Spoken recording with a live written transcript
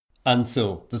And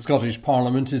so, the Scottish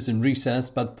Parliament is in recess,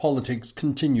 but politics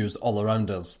continues all around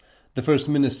us. The First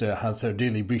Minister has her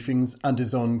daily briefings and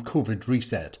is on COVID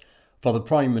reset. For the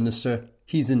Prime Minister,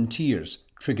 he's in tears,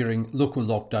 triggering local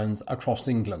lockdowns across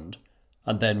England.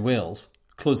 And then Wales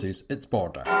closes its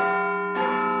border.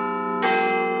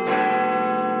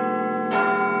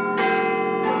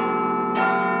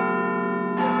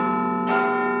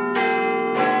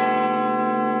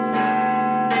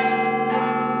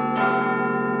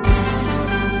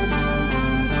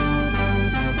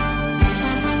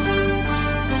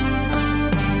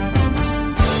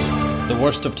 The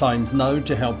worst of times now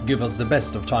to help give us the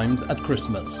best of times at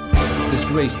Christmas.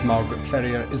 Disgraced Margaret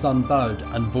Ferrier is unbowed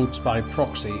and votes by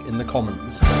proxy in the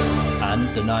Commons.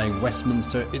 And denying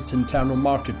Westminster its internal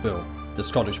market bill, the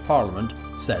Scottish Parliament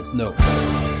says no.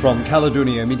 From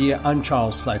Caledonia Media, I'm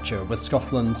Charles Fletcher with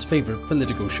Scotland's favourite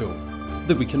political show,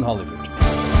 The Week in Hollywood.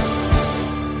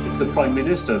 It's the Prime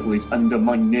Minister who is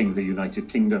undermining the United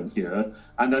Kingdom here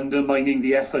and undermining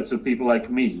the efforts of people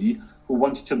like me who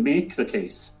want to make the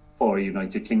case for a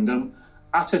United Kingdom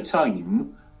at a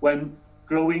time when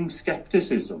growing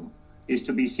scepticism is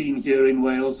to be seen here in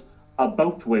Wales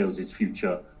about Wales's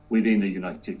future within the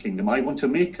United Kingdom. I want to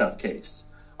make that case.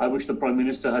 I wish the Prime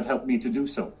Minister had helped me to do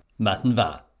so. Matin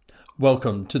Va.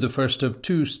 Welcome to the first of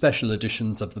two special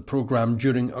editions of the programme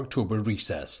during October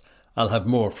recess. I'll have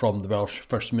more from the Welsh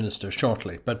First Minister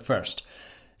shortly, but first,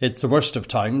 it's the worst of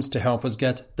times to help us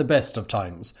get the best of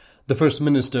times. The First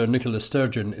Minister, Nicola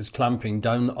Sturgeon, is clamping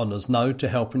down on us now to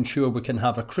help ensure we can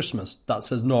have a Christmas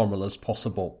that's as normal as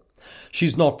possible.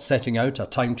 She's not setting out a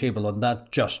timetable on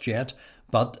that just yet,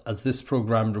 but as this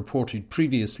programme reported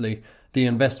previously, the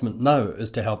investment now is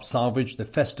to help salvage the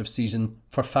festive season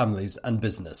for families and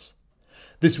business.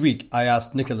 This week I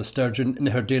asked Nicola Sturgeon in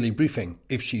her daily briefing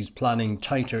if she's planning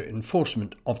tighter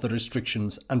enforcement of the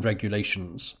restrictions and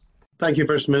regulations. Thank you,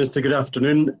 First Minister. Good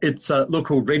afternoon. It's a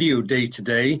local radio day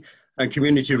today, and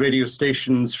community radio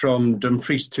stations from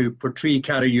Dumfries to Portree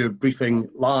carry your briefing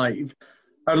live.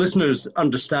 Our listeners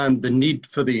understand the need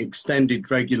for the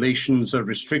extended regulations or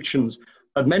restrictions,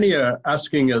 but many are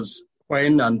asking us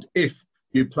when and if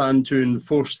you plan to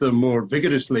enforce them more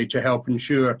vigorously to help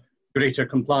ensure greater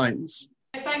compliance.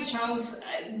 Thanks, Charles.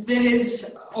 There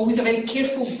is always a very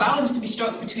careful balance to be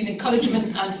struck between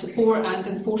encouragement and support and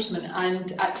enforcement,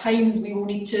 and at times we will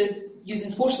need to use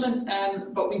enforcement,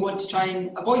 but we want to try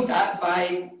and avoid that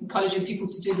by encouraging people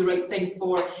to do the right thing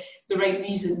for the right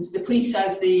reasons. The police,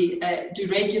 as they do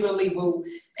regularly, will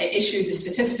issue the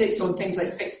statistics on things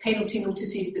like fixed penalty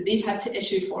notices that they've had to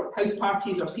issue for house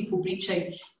parties or people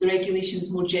breaching the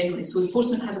regulations more generally. So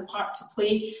enforcement has a part to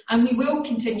play, and we will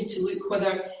continue to look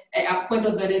whether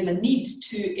there is a need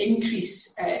to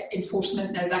increase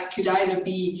enforcement. Now, that could either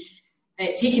be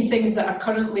taking things that are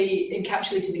currently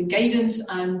encapsulated in guidance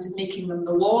and making them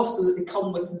the law so that they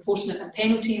come with enforcement and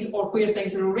penalties, or where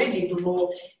things are already the law,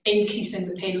 increasing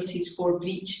the penalties for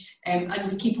breach.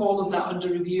 And we keep all of that under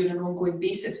review on an ongoing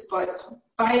basis. But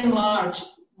by and large,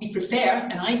 we prefer,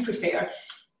 and I prefer,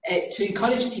 to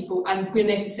encourage people, and where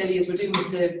necessary, as we're doing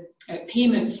with the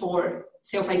payment for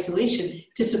self-isolation,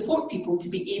 to support people to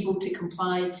be able to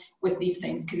comply with these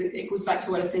things, because it goes back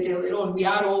to what I said earlier on. We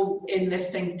are all in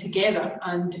this thing together,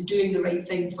 and doing the right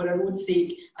thing for our own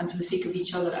sake and for the sake of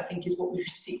each other, I think, is what we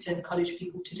should seek to encourage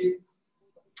people to do.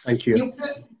 Thank you.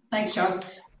 Thanks, Charles.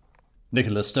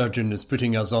 Nicola Sturgeon is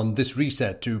putting us on this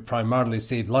reset to primarily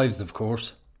save lives, of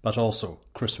course, but also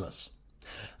Christmas.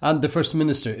 And the First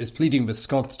Minister is pleading with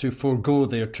Scots to forego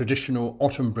their traditional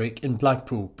autumn break in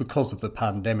Blackpool because of the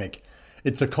pandemic.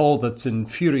 It's a call that's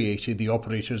infuriated the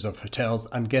operators of hotels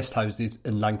and guest houses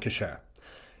in Lancashire.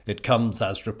 It comes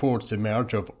as reports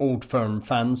emerge of Old Firm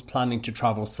fans planning to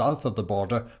travel south of the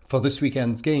border for this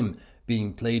weekend's game,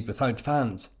 being played without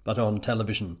fans, but on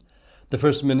television. The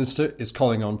First Minister is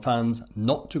calling on fans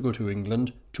not to go to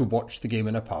England to watch the game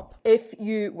in a pub. If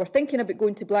you were thinking about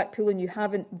going to Blackpool and you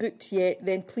haven't booked yet,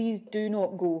 then please do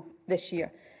not go this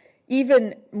year.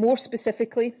 Even more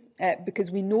specifically, because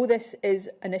we know this is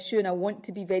an issue, and I want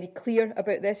to be very clear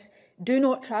about this, do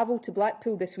not travel to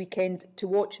Blackpool this weekend to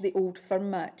watch the Old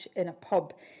Firm match in a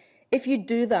pub. If you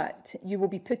do that, you will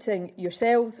be putting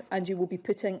yourselves and you will be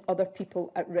putting other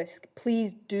people at risk.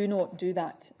 Please do not do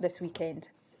that this weekend.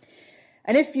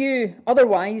 And if you,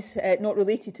 otherwise not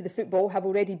related to the football, have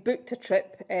already booked a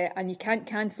trip and you can't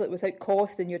cancel it without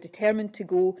cost and you're determined to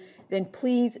go, then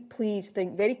please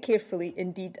think very carefully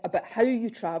indeed about how you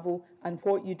travel and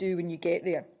what you do when you get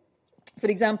there. For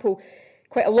example,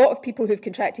 quite a lot of people who've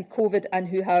contracted COVID and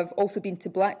who have also been to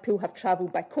Blackpool have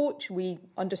travelled by coach. We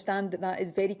understand that that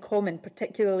is very common,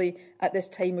 particularly at this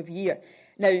time of year.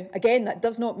 Now, again, that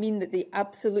does not mean that they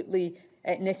absolutely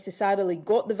necessarily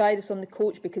got the virus on the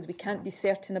coach, because we can't be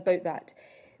certain about that.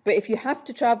 But if you have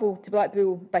to travel to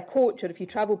Blackpool by coach, or if you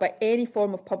travel by any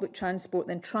form of public transport,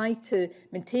 then try to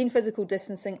maintain physical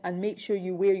distancing and make sure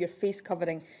you wear your face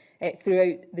covering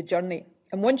throughout the journey.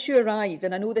 And once you arrive,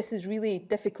 and I know this is really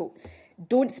difficult,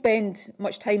 don't spend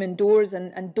much time indoors,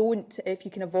 and don't, if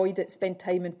you can avoid it, spend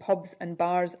time in pubs and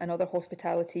bars and other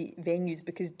hospitality venues,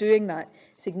 because doing that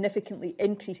significantly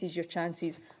increases your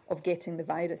chances of getting the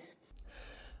virus.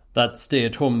 That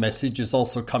stay-at-home message is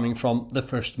also coming from the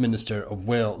First Minister of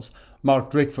Wales.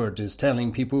 Mark Drakeford is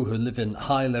telling people who live in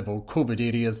high-level COVID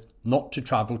areas not to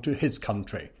travel to his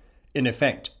country. In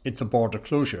effect, it's a border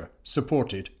closure,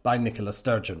 supported by Nicola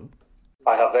Sturgeon.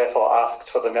 I have therefore asked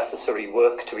for the necessary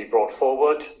work to be brought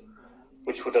forward,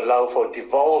 which would allow for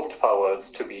devolved powers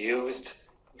to be used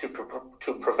to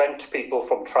prevent people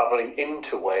from travelling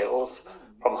into Wales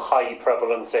from high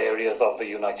prevalence areas of the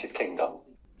United Kingdom.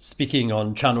 Speaking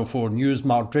on Channel 4 News,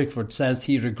 Mark Drakeford says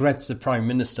he regrets the Prime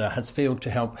Minister has failed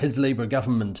to help his Labour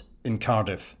government in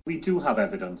Cardiff. We do have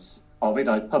evidence of it.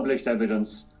 I've published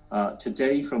evidence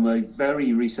today from a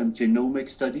very recent genomic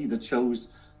study that shows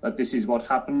that this is what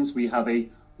happens. We have a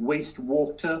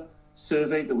wastewater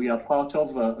survey that we are part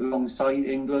of alongside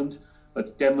England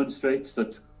that demonstrates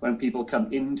that when people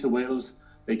come into Wales,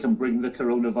 they can bring the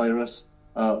coronavirus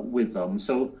with them.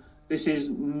 So this is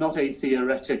not a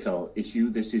theoretical issue,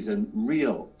 this is a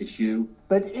real issue.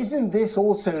 But isn't this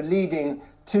also leading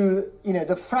to,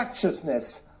 the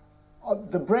fractiousness,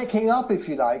 the breaking up, if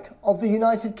you like, of the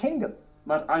United Kingdom?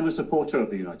 Matt, I'm a supporter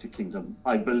of the United Kingdom.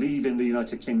 I believe in the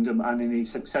United Kingdom and in a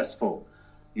successful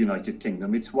United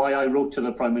Kingdom. It's why I wrote to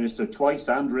the Prime Minister twice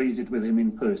and raised it with him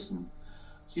in person.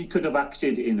 He could have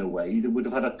acted in a way that would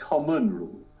have had a common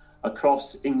rule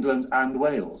across England and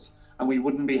Wales, and we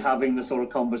wouldn't be having the sort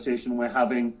of conversation we're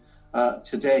having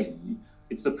today.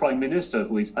 It's the Prime Minister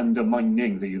who is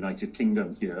undermining the United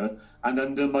Kingdom here and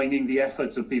undermining the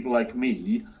efforts of people like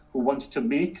me who want to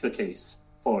make the case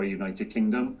for a United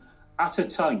Kingdom at a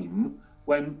time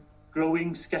when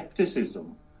growing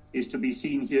scepticism is to be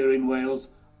seen here in Wales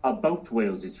about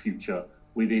Wales's future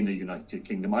within a United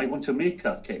Kingdom. I want to make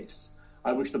that case.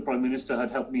 I wish the Prime Minister had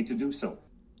helped me to do so.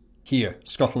 Here,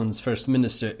 Scotland's First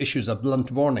Minister issues a blunt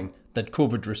warning that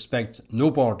COVID respects no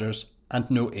borders and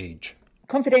no age.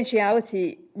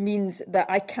 Confidentiality means that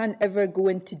I can't ever go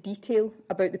into detail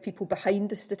about the people behind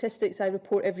the statistics I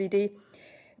report every day.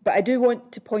 But I do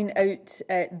want to point out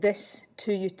this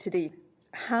to you today.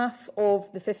 Half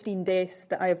of the 15 deaths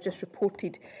that I have just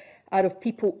reported are of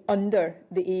people under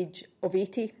the age of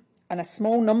 80, and a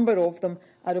small number of them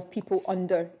are of people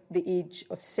under the age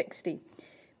of 60.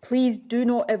 Please do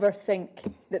not ever think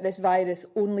that this virus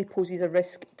only poses a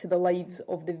risk to the lives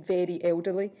of the very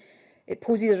elderly. It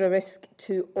poses a risk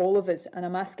to all of us, and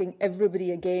I'm asking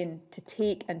everybody again to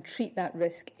take and treat that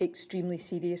risk extremely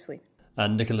seriously.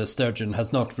 And Nicola Sturgeon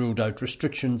has not ruled out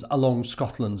restrictions along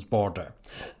Scotland's border.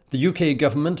 The UK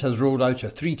government has rolled out a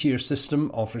 3-tier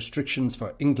system of restrictions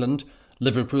for England.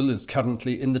 Liverpool is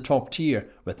currently in the top tier,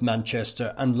 with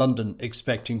Manchester and London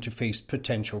expecting to face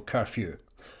potential curfew.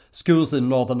 Schools in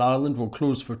Northern Ireland will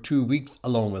close for 2 weeks,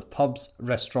 along with pubs,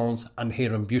 restaurants and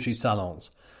hair and beauty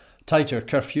salons. Tighter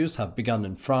curfews have begun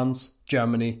in France,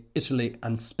 Germany, Italy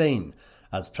and Spain,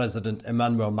 as President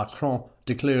Emmanuel Macron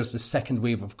declares the second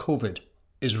wave of COVID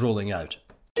is rolling out.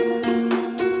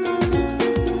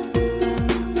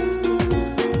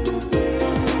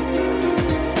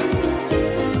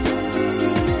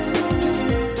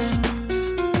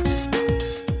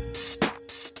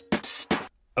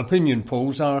 Opinion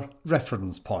polls are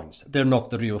reference points. They're not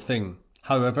the real thing.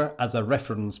 However, as a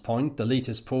reference point, the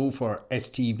latest poll for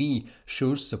STV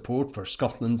shows support for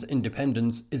Scotland's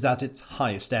independence is at its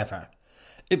highest ever.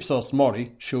 Ipsos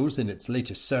Mori shows in its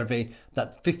latest survey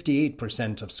that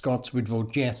 58% of Scots would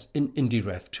vote yes in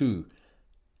IndyRef 2.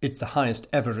 It's the highest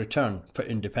ever return for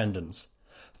independence.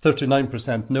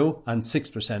 39% no and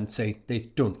 6% say they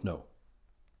don't know.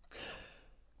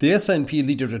 The SNP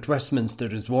leader at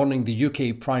Westminster is warning the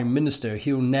UK Prime Minister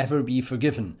he'll never be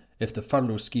forgiven if the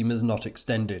furlough scheme is not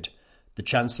extended. The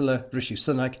Chancellor, Rishi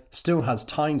Sunak, still has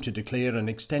time to declare an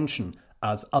extension,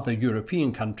 as other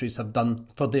European countries have done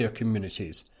for their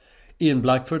communities. Ian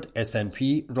Blackford,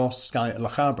 SNP, Ross Sky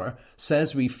Lochaber,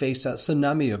 says we face a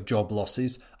tsunami of job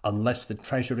losses unless the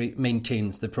Treasury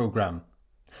maintains the programme.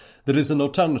 There is an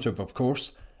alternative, of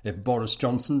course. If Boris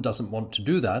Johnson doesn't want to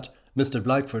do that, Mr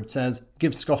Blackford says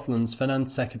give Scotland's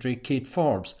Finance Secretary Kate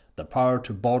Forbes the power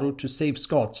to borrow to save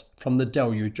Scots from the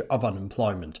deluge of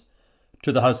unemployment.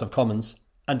 To the House of Commons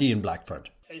and Ian Blackford.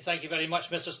 Thank you very much,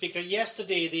 Mr Speaker.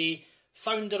 Yesterday, the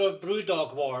founder of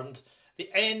Brewdog, warned, the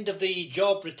end of the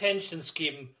job retention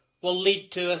scheme will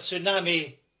lead to a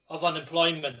tsunami of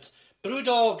unemployment.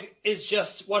 Brewdog is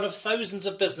just one of thousands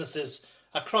of businesses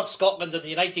across Scotland and the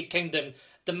United Kingdom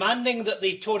demanding that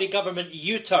the Tory government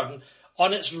U-turn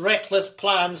on its reckless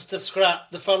plans to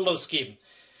scrap the furlough scheme.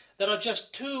 There are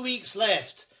just 2 weeks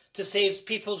left to save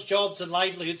people's jobs and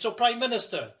livelihoods. So, Prime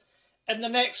Minister, in the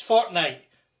next fortnight,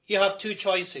 you have two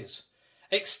choices.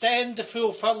 Extend the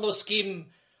full furlough scheme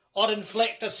or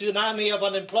inflict a tsunami of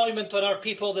unemployment on our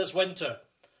people this winter.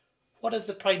 What is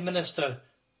the Prime Minister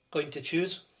going to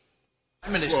choose?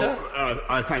 Minister. Well,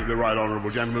 I thank the right honourable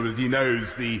gentleman. As he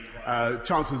knows, the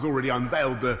Chancellor's already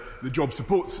unveiled the job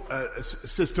support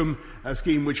system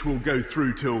scheme, which will go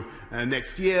through till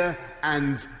next year.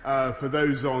 And for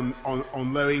those on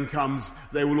low incomes,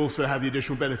 they will also have the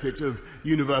additional benefit of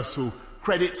universal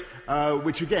credit,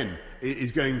 which again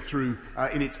is going through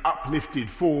in its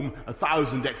uplifted form,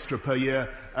 1,000 extra per year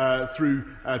through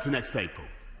to next April,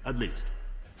 at least.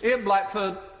 Ian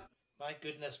Blackford. My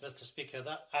goodness, Mr. Speaker,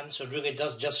 that answer really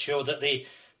does just show that the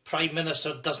Prime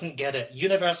Minister doesn't get it.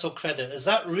 Universal credit, is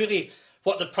that really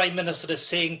what the Prime Minister is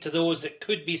saying to those that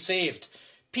could be saved?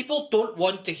 People don't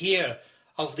want to hear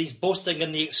of these boasting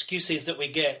and the excuses that we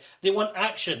get. They want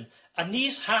action, and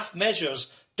these half measures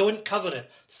don't cover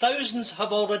it. Thousands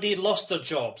have already lost their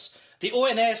jobs. The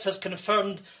ONS has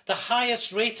confirmed the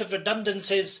highest rate of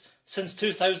redundancies since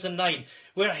 2009.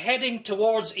 We're heading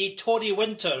towards a Tory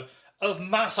winter of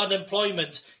mass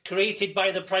unemployment created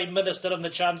by the Prime Minister and the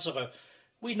Chancellor.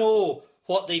 We know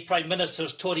what the Prime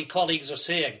Minister's Tory colleagues are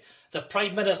saying. The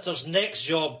Prime Minister's next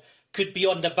job could be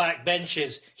on the back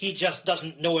benches. He just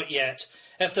doesn't know it yet.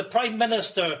 If the Prime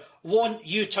Minister won't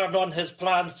U-turn on his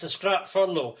plans to scrap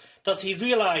furlough, does he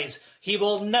realise he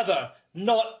will never,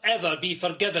 not ever be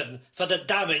forgiven for the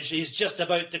damage he's just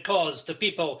about to cause to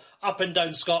people up and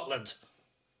down Scotland?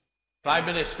 Prime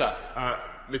Minister.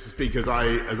 Mr. Speaker,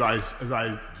 as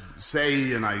I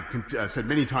say, and I've said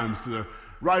many times to the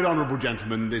right honourable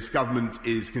gentleman, this government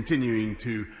is continuing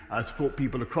to support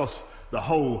people across the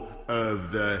whole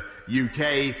of the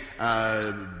UK,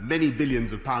 many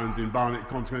billions of pounds in Barnett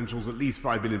consequentials, at least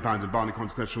 £5 billion in Barnett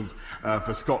consequentials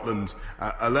for Scotland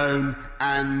alone.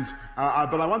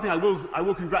 But one thing I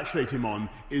will congratulate him on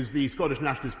is the Scottish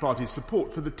Nationalist Party's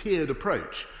support for the tiered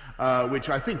approach, which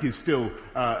I think is still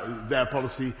their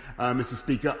policy, Mr.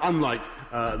 Speaker. Unlike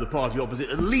the party opposite,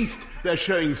 at least they're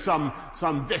showing some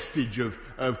vestige of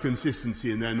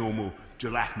consistency in their normal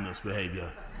gelatinous behaviour.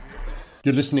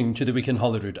 You're listening to The Week in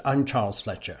Holyrood. I'm Charles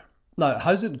Fletcher. Now,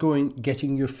 how's it going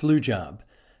getting your flu jab?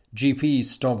 GPs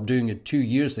stopped doing it 2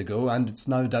 years ago, and it's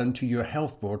now down to your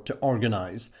health board to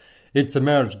organise. It's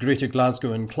emerged Greater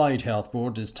Glasgow and Clyde Health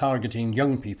Board is targeting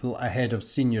young people ahead of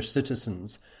senior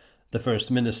citizens. The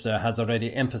First Minister has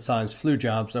already emphasised flu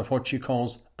jabs are what she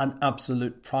calls an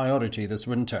absolute priority this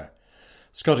winter.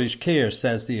 Scottish Care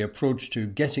says the approach to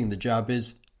getting the jab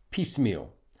is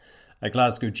piecemeal. A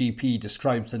Glasgow GP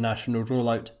describes the national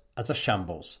rollout as a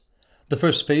shambles. The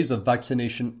first phase of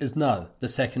vaccination is now, the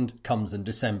second comes in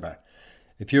December.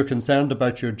 If you're concerned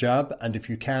about your jab, and if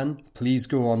you can, please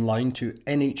go online to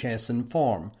NHS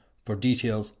Inform for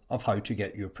details of how to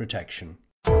get your protection.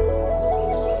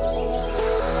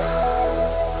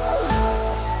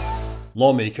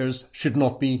 Lawmakers should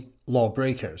not be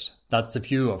lawbreakers. That's the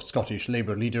view of Scottish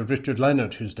Labour leader Richard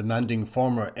Leonard, who's demanding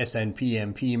former SNP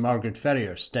MP Margaret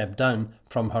Ferrier step down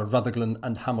from her Rutherglen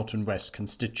and Hamilton West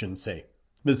constituency.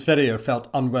 Ms Ferrier felt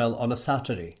unwell on a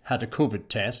Saturday, had a COVID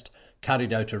test,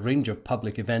 carried out a range of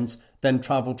public events, then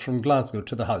travelled from Glasgow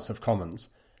to the House of Commons.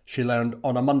 She learned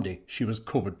on a Monday she was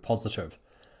COVID positive.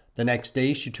 The next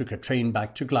day she took a train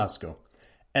back to Glasgow.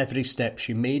 Every step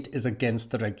she made is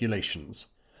against the regulations.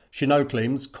 She now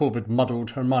claims COVID muddled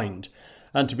her mind,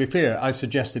 and to be fair, I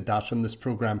suggested that on this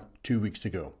programme 2 weeks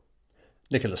ago.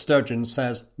 Nicola Sturgeon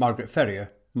says Margaret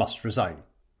Ferrier must resign.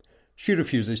 She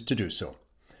refuses to do so.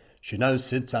 She now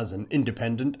sits as an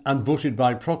independent and voted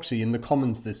by proxy in the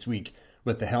Commons this week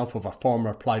with the help of a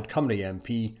former Plaid Cymru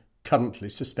MP currently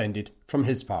suspended from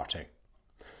his party.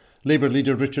 Labour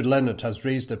leader Richard Leonard has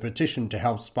raised a petition to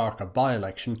help spark a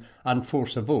by-election and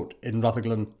force a vote in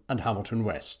Rutherglen and Hamilton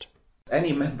West.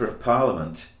 Any member of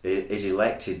Parliament is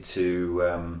elected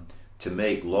to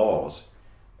make laws.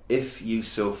 If you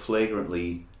so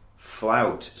flagrantly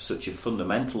flout such a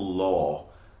fundamental law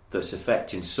that's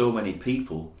affecting so many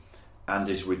people and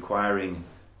is requiring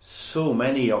so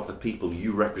many of the people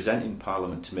you represent in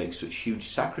Parliament to make such huge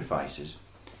sacrifices,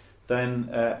 then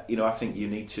I think you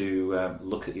need to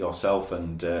look at yourself.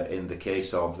 And in the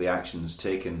case of the actions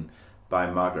taken by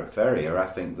Margaret Ferrier, I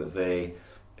think that they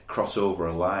cross over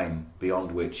a line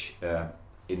beyond which,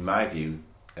 in my view,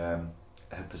 her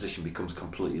position becomes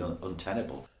completely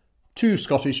untenable. 2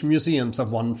 Scottish museums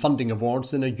have won funding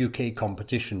awards in a UK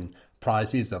competition.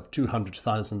 Prizes of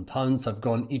 £200,000 have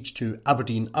gone each to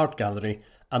Aberdeen Art Gallery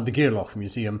and the Gairloch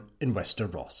Museum in Wester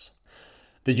Ross.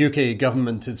 The UK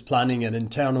government is planning an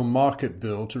internal market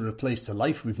bill to replace the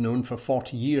life we've known for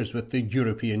 40 years with the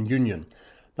European Union.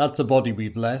 That's a body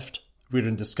we've left. We're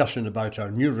in discussion about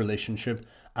our new relationship,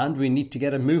 and we need to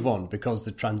get a move on because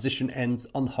the transition ends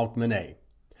on Hogmanay.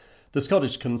 The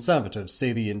Scottish Conservatives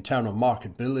say the internal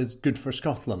market bill is good for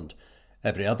Scotland.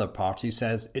 Every other party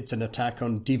says it's an attack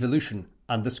on devolution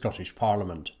and the Scottish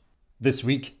Parliament. This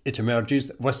week, it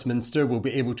emerges Westminster will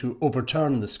be able to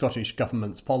overturn the Scottish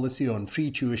Government's policy on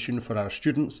free tuition for our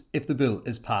students if the bill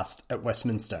is passed at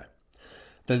Westminster.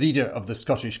 The leader of the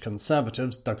Scottish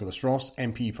Conservatives, Douglas Ross,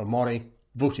 MP for Moray,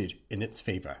 voted in its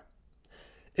favour.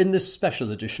 In this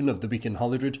special edition of The Week in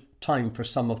Holyrood, time for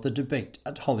some of the debate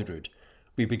at Holyrood.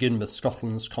 We begin with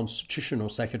Scotland's Constitutional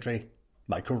Secretary,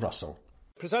 Michael Russell.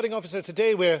 Presiding Officer,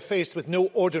 today we are faced with no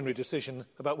ordinary decision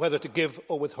about whether to give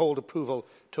or withhold approval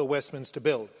to a Westminster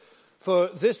bill. For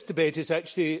this debate is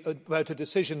actually about a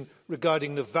decision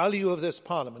regarding the value of this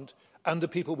Parliament and the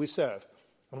people we serve,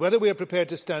 and whether we are prepared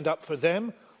to stand up for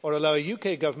them or allow a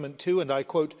UK government to, and I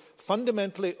quote,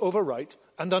 fundamentally overwrite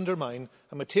and undermine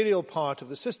a material part of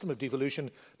the system of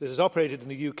devolution that has operated in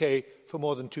the UK for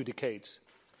more than 2 decades.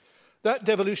 That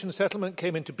devolution settlement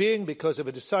came into being because of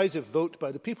a decisive vote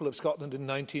by the people of Scotland in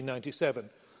 1997.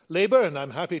 Labour, and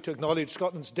I'm happy to acknowledge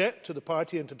Scotland's debt to the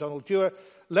party and to Donald Dewar,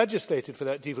 legislated for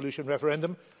that devolution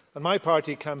referendum, and my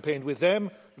party campaigned with them,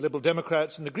 the Liberal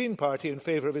Democrats and the Green Party, in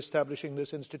favour of establishing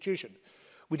this institution.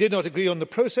 We did not agree on the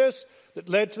process that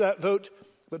led to that vote,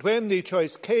 but when the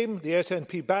choice came, the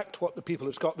SNP backed what the people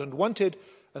of Scotland wanted,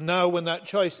 and now when that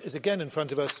choice is again in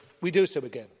front of us, we do so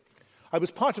again. I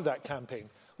was part of that campaign,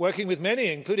 working with many,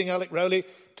 including Alec Rowley,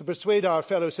 to persuade our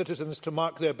fellow citizens to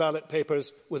mark their ballot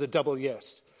papers with a double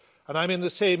yes. And I'm in the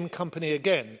same company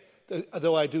again,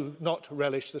 though I do not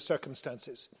relish the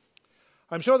circumstances.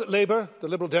 I'm sure that Labour, the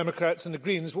Liberal Democrats and the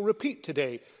Greens will repeat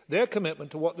today their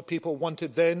commitment to what the people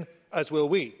wanted then, as will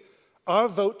we. Our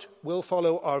vote will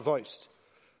follow our voice.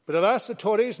 But alas, the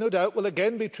Tories, no doubt, will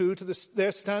again be true to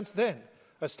their stance then,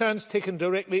 a stance taken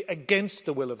directly against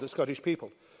the will of the Scottish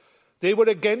people. They were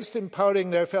against empowering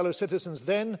their fellow citizens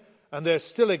then, and they're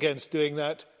still against doing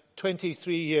that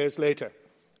 23 years later.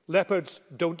 Leopards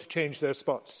don't change their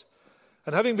spots.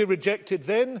 And having been rejected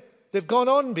then, they've gone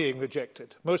on being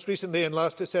rejected, most recently in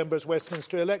last December's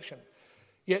Westminster election.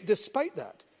 Yet despite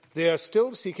that, they are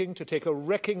still seeking to take a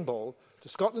wrecking ball to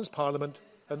Scotland's Parliament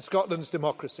and Scotland's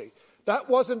democracy. That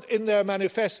wasn't in their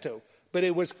manifesto, but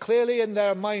it was clearly in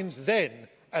their minds then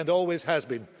and always has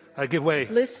been. I give way.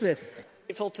 Liz Smith.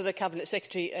 To the Cabinet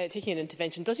Secretary taking an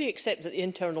intervention, does he accept that the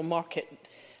internal market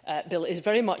bill is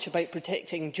very much about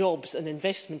protecting jobs and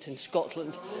investment in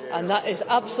Scotland, and that is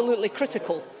absolutely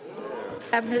critical?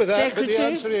 But the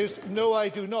answer is no, I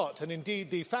do not, and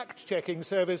indeed the fact-checking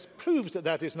service proves that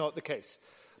that is not the case.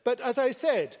 But as I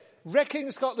said,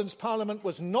 wrecking Scotland's Parliament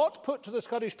was not put to the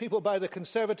Scottish people by the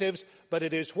Conservatives, but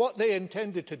it is what they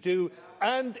intended to do,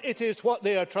 and it is what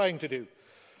they are trying to do.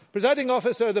 Presiding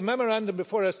Officer, the memorandum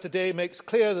before us today makes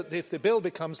clear that if the bill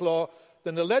becomes law,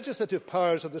 then the legislative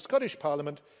powers of the Scottish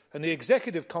Parliament and the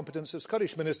executive competence of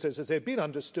Scottish ministers as they've been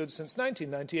understood since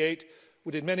 1998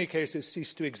 would in many cases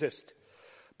cease to exist.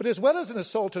 But as well as an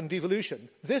assault on devolution,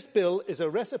 this bill is a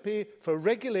recipe for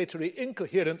regulatory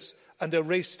incoherence and a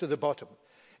race to the bottom.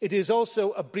 It is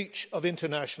also a breach of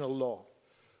international law.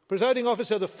 Presiding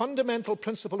Officer, the fundamental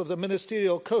principle of the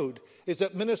Ministerial Code is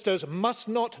that ministers must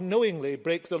not knowingly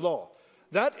break the law.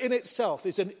 That in itself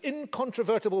is an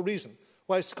incontrovertible reason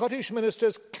why Scottish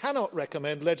ministers cannot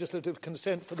recommend legislative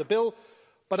consent for the bill,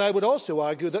 but I would also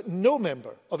argue that no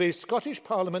member of a Scottish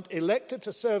Parliament elected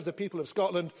to serve the people of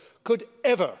Scotland could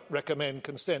ever recommend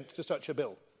consent to such a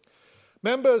bill.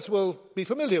 Members will be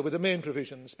familiar with the main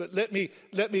provisions, but let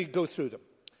me go through them.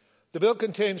 The bill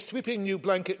contains sweeping new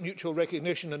blanket mutual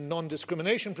recognition and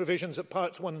non-discrimination provisions at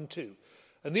Parts 1 and 2,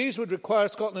 and these would require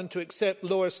Scotland to accept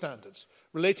lower standards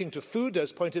relating to food,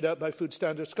 as pointed out by Food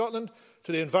Standards Scotland,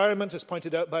 to the environment, as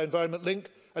pointed out by Environment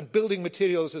Link, and building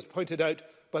materials, as pointed out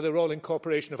by the Royal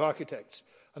Incorporation of Architects,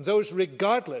 and those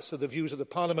regardless of the views of the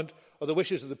Parliament or the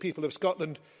wishes of the people of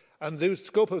Scotland, and the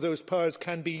scope of those powers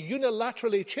can be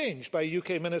unilaterally changed by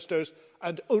UK ministers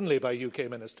and only by UK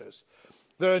ministers.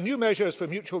 There are new measures for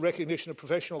mutual recognition of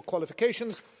professional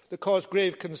qualifications that cause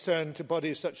grave concern to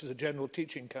bodies such as the General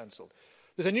Teaching Council.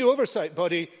 There's a new oversight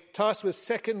body tasked with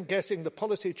second-guessing the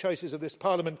policy choices of this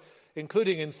Parliament,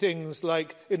 including in things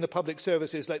like in the public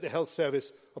services like the health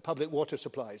service or public water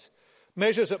supplies.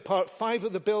 Measures at Part 5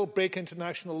 of the bill break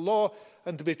international law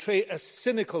and to betray a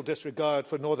cynical disregard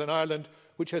for Northern Ireland,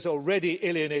 which has already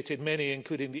alienated many,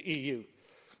 including the EU.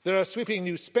 There are sweeping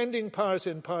new spending powers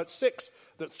in Part 6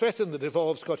 that threaten the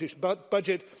devolved Scottish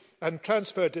budget and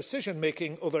transfer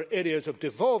decision-making over areas of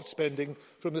devolved spending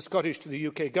from the Scottish to the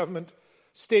UK Government.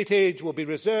 State aid will be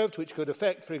reserved, which could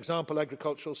affect, for example,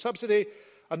 agricultural subsidy,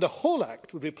 and the whole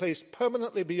Act would be placed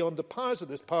permanently beyond the powers of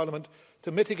this Parliament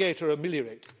to mitigate or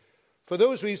ameliorate. For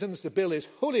those reasons, the bill is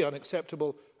wholly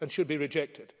unacceptable and should be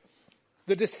rejected.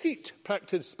 The deceit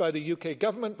practised by the UK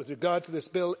Government with regard to this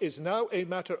bill is now a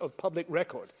matter of public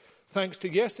record, thanks to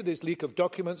yesterday's leak of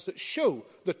documents that show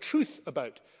the truth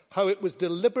about how it was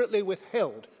deliberately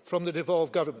withheld from the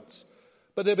devolved governments.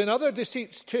 But there have been other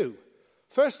deceits too.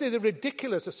 Firstly, the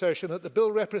ridiculous assertion that the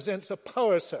bill represents a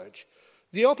power surge.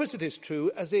 The opposite is true,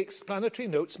 as the explanatory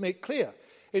notes make clear.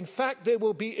 In fact, there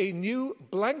will be a new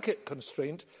blanket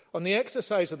constraint on the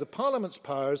exercise of the Parliament's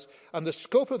powers, and the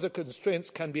scope of the constraints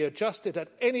can be adjusted at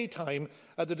any time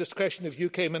at the discretion of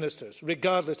UK ministers,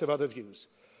 regardless of other views.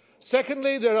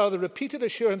 Secondly, there are the repeated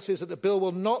assurances that the bill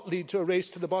will not lead to a race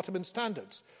to the bottom in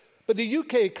standards. But the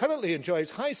UK currently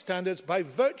enjoys high standards by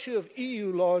virtue of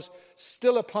EU laws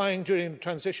still applying during the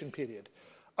transition period.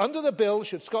 Under the bill,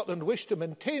 should Scotland wish to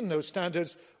maintain those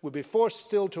standards, we'll be forced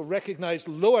still to recognise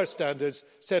lower standards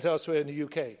set elsewhere in the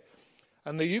UK.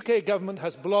 And the UK government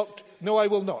has blocked... No, I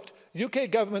will not.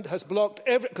 UK government has blocked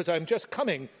every... Because I'm just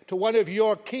coming to one of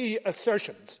your key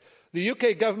assertions. The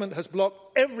UK government has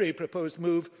blocked every proposed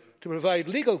move to provide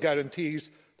legal guarantees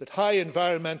that high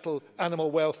environmental, animal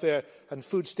welfare and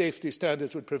food safety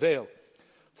standards would prevail.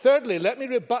 Thirdly, let me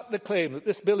rebut the claim that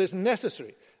this bill is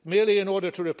necessary merely in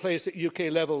order to replace at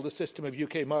UK level the system of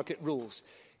UK market rules.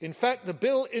 In fact, the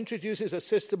bill introduces a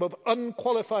system of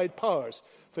unqualified powers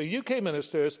for UK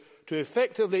ministers to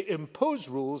effectively impose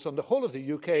rules on the whole of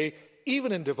the UK,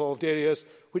 even in devolved areas,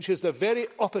 which is the very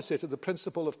opposite of the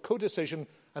principle of codecision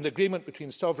and agreement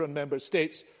between sovereign member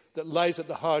states that lies at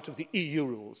the heart of the EU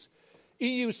rules.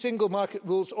 EU single market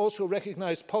rules also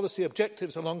recognise policy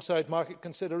objectives alongside market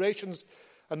considerations,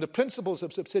 and the principles of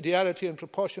subsidiarity and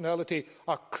proportionality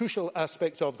are crucial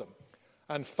aspects of them.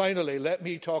 And finally, let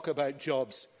me talk about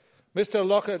jobs. Mr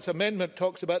Lockhart's amendment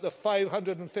talks about the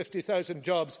 550,000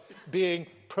 jobs being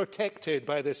protected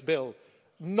by this bill.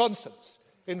 Nonsense.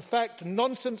 In fact,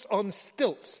 nonsense on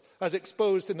stilts, as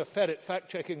exposed in the Ferret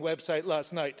fact-checking website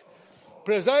last night.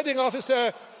 Presiding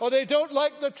officer, they don't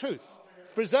like the truth.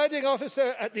 Presiding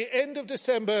officer, at the end of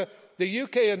December, the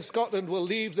UK and Scotland will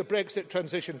leave the Brexit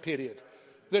transition period.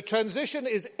 The transition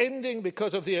is ending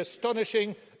because of the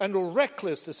astonishing and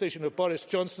reckless decision of Boris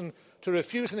Johnson to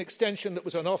refuse an extension that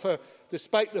was on offer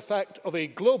despite the fact of a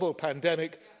global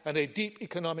pandemic and a deep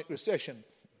economic recession.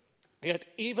 Yet,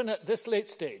 even at this late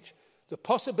stage, the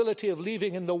possibility of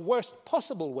leaving in the worst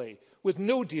possible way with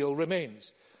no deal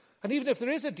remains. And even if there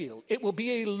is a deal, it will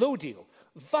be a low deal,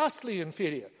 vastly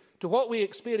inferior to what we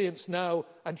experience now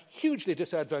and hugely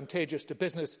disadvantageous to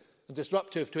business and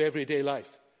disruptive to everyday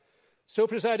life. So,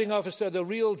 Presiding Officer, the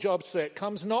real jobs threat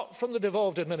comes not from the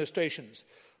devolved administrations,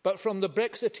 but from the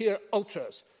Brexiteer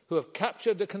ultras who have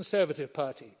captured the Conservative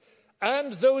Party,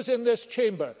 and those in this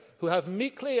chamber who have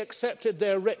meekly accepted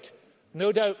their writ,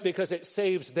 no doubt because it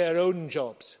saves their own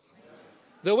jobs.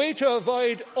 The way to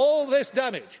avoid all this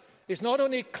damage is not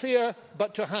only clear,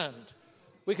 but to hand.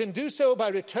 We can do so by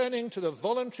returning to the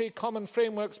voluntary common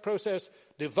frameworks process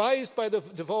devised by the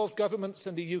devolved governments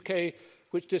in the UK,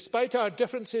 which, despite our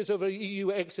differences over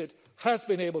EU exit, has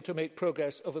been able to make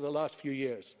progress over the last few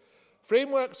years.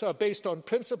 Frameworks are based on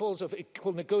principles of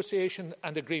equal negotiation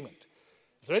and agreement.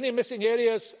 If there are any missing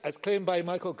areas, as claimed by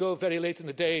Michael Gove very late in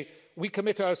the day, we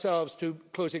commit ourselves to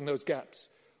closing those gaps.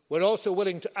 We're also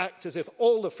willing to act as if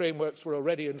all the frameworks were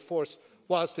already in force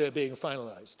whilst they are being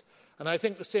finalised. And I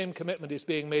think the same commitment is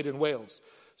being made in Wales.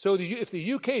 So if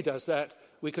the UK does that,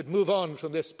 we could move on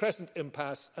from this present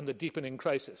impasse and the deepening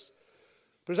crisis.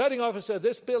 Presiding Officer,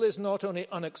 this bill is not only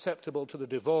unacceptable to the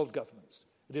devolved governments,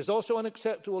 it is also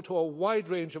unacceptable to a wide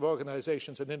range of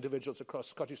organisations and individuals across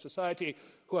Scottish society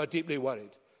who are deeply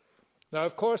worried. Now,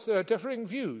 of course, there are differing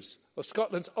views of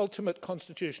Scotland's ultimate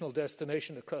constitutional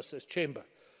destination across this chamber.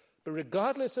 But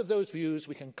regardless of those views,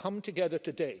 we can come together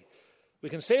today. We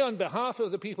can say on behalf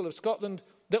of the people of Scotland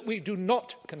that we do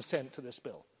not consent to this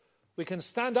bill. We can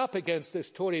stand up against this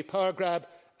Tory power grab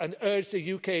and urge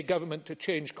the UK government to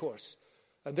change course.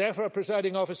 And therefore,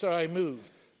 Presiding Officer, I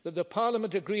move that the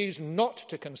Parliament agrees not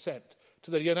to consent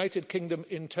to the United Kingdom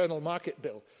Internal Market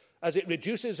Bill, as it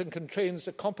reduces and constrains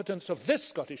the competence of this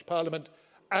Scottish Parliament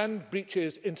and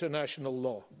breaches international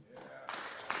law.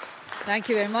 Thank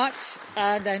you very much.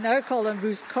 And I now call on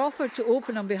Bruce Crawford to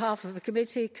open on behalf of the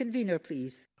committee. Convener,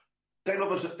 please.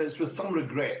 It's with some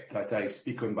regret that I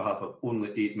speak on behalf of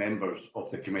only 8 members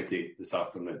of the committee this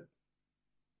afternoon.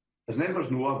 As members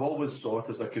know, I've always sought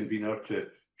as a convener to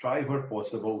try where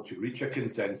possible to reach a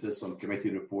consensus on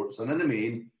committee reports, and in the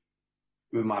main,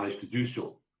 we've managed to do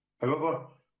so. However,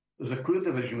 there's a clear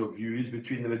division of views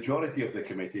between the majority of the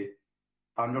committee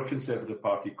and our Conservative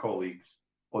Party colleagues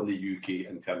on the UK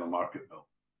Internal Market Bill.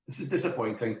 This is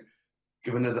disappointing,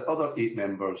 given that the other 8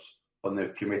 members on the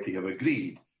committee have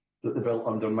agreed that the bill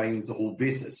undermines the whole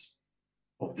basis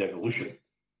of devolution.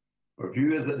 Our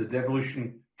view is that the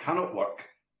devolution cannot work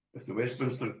if the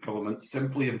Westminster Government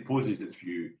simply imposes its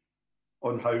view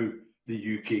on how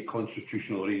the UK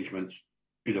constitutional arrangements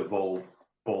should evolve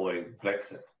following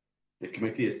Brexit. The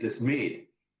committee is dismayed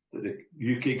that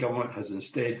the UK Government has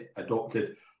instead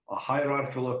adopted a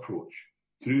hierarchical approach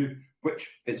through which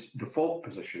its default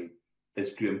position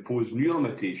is to impose new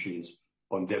limitations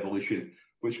on devolution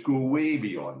which go way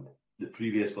beyond the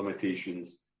previous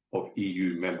limitations of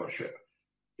EU membership.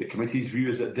 The committee's view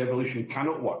is that devolution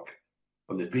cannot work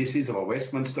on the basis of a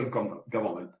Westminster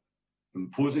Government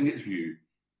imposing its view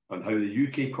on how the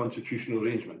UK constitutional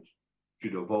arrangements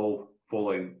should evolve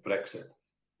following Brexit.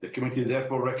 The committee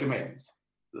therefore recommends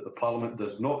that the Parliament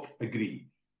does not agree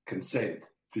consent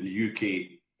to the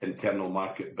UK Internal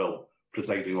Market Bill.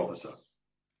 Presiding Officer.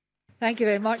 Thank you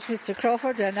very much, Mr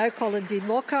Crawford. I now call on Dean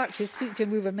Lockhart to speak to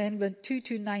move Amendment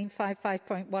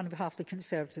 22955.1 on behalf of the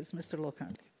Conservatives. Mr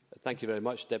Lockhart. Thank you very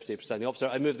much, Deputy Presiding Officer.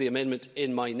 I move the amendment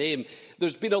in my name.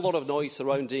 There's been a lot of noise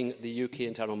surrounding the UK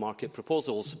internal market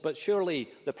proposals, but surely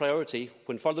the priority,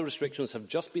 when further restrictions have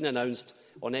just been announced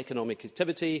on economic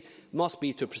activity, must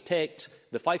be to protect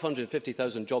the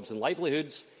 550,000 jobs and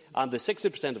livelihoods and the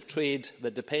 60% of trade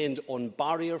that depend on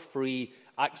barrier-free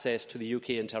access to the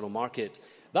UK internal market.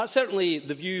 That's certainly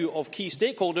the view of key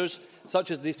stakeholders, such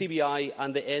as the CBI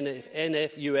and the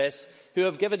NFUS, who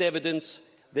have given evidence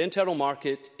the internal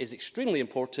market is extremely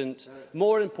important,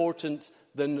 more important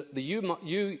than the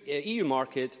EU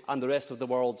market and the rest of the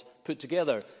world put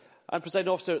together. And,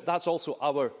 Presiding Officer, that's also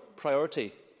our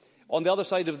priority. On the other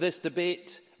side of this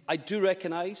debate, I do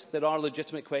recognise there are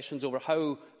legitimate questions over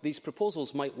how these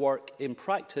proposals might work in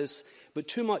practice, but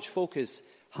too much focus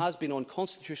has been on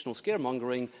constitutional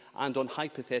scaremongering and on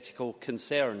hypothetical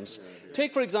concerns.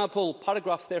 Take, for example,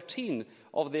 paragraph 13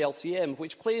 of the LCM,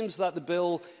 which claims that the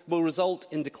bill will result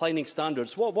in declining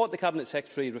standards, what the Cabinet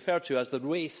Secretary referred to as the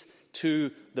race to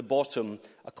the bottom,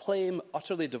 a claim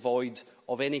utterly devoid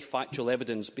of any factual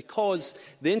evidence, because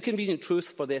the inconvenient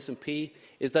truth for the SNP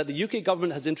is that the UK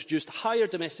Government has introduced higher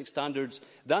domestic standards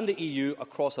than the EU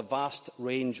across a vast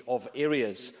range of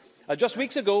areas. Just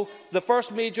weeks ago, the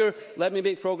first major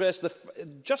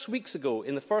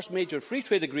free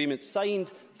trade agreement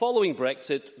signed following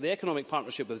Brexit, the economic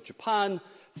partnership with Japan,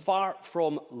 far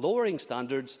from lowering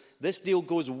standards, this deal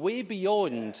goes way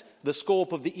beyond the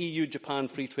scope of the EU-Japan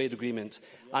free trade agreement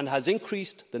and has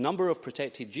increased the number of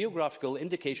protected geographical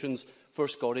indications for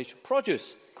Scottish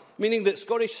produce, meaning that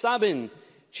Scottish salmon,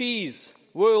 cheese,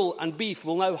 wool and beef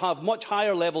will now have much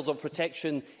higher levels of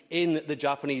protection in the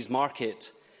Japanese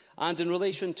market. And in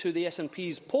relation to the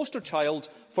SNP's poster child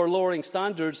for lowering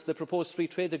standards, the proposed free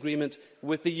trade agreement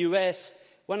with the US,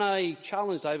 when I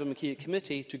challenged Ivan McKee at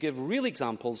committee to give real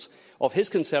examples of his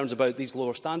concerns about these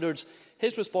lower standards,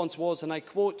 his response was, and I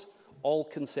quote, "All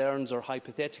concerns are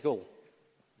hypothetical."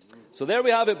 So there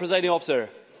we have it, Presiding Officer.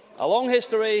 A long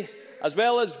history, as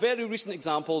well as very recent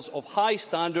examples of high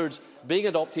standards being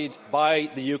adopted by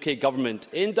the UK Government,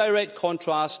 in direct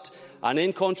contrast and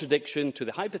in contradiction to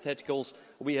the hypotheticals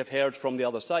we have heard from the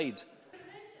other side.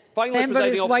 Finally,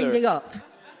 Presiding Officer, winding up.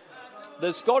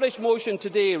 The Scottish motion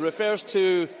today refers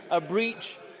to a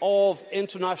breach of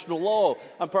international law,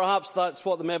 and perhaps that's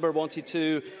what the member wanted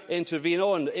to intervene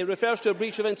on. It refers to a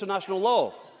breach of international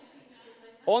law.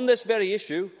 On this very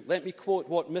issue, let me quote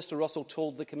what Mr Russell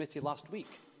told the committee last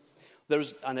week.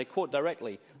 And I quote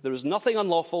directly, "There is nothing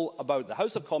unlawful about the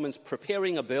House of Commons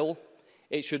preparing a bill.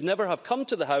 It should never have come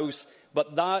to the House,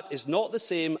 but that is not the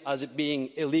same as it being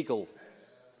illegal.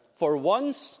 For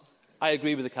once, I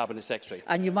agree with the Cabinet Secretary.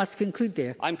 And you must conclude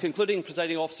there. I'm concluding,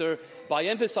 Presiding Officer, by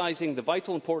emphasising the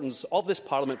vital importance of this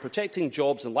Parliament protecting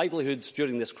jobs and livelihoods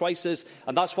during this crisis,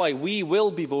 and that's why we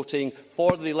will be voting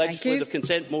for the legislative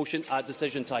consent motion at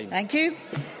decision time. Thank you.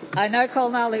 I now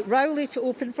call Alec Rowley to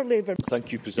open for Labour.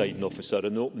 Thank you, Presiding Officer.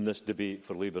 In opening this debate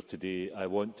for Labour today, I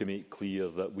want to make clear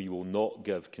that we will not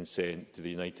give consent to the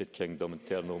United Kingdom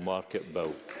Internal Market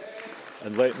Bill.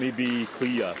 And let me be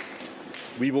clear.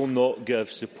 We will not give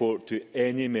support to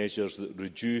any measures that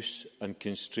reduce and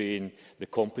constrain the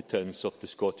competence of the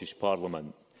Scottish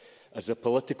Parliament. As a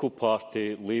political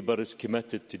party, Labour is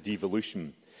committed to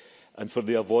devolution. And for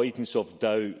the avoidance of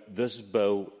doubt, this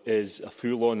bill is a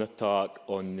full-on attack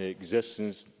on the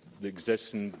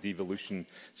existing devolution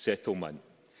settlement.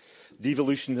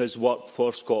 Devolution has worked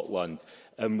for Scotland,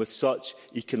 and with such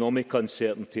economic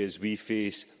uncertainty as we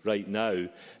face right now,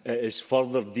 it is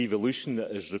further devolution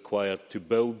that is required to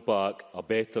build back a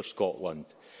better Scotland.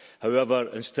 However,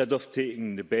 instead of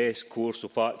taking the best course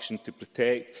of action to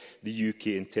protect the UK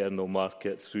internal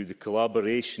market through the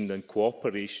collaboration and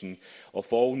cooperation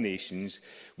of all nations,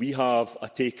 we have a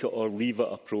take-it-or-leave-it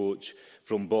approach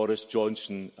from Boris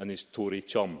Johnson and his Tory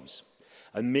chums.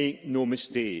 And make no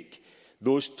mistake,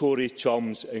 those Tory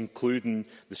chums, including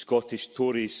the Scottish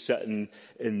Tories sitting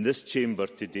in this chamber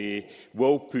today,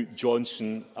 will put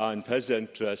Johnson and his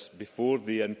interests before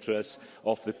the interests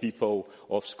of the people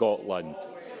of Scotland.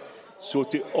 So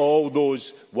to all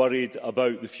those worried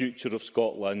about the future of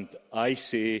Scotland, I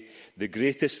say the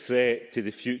greatest threat to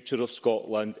the future of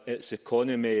Scotland, its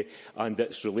economy and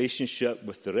its relationship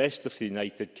with the rest of the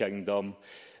United Kingdom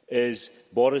is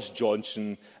Boris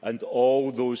Johnson and all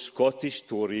those Scottish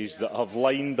Tories that have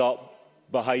lined up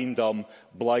behind him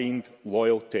blind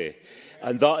loyalty.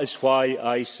 And that is why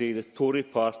I say the Tory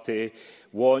party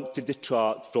want to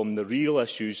detract from the real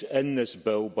issues in this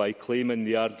bill by claiming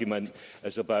the argument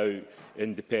is about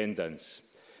independence.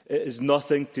 It is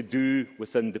nothing to do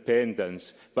with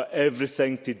independence, but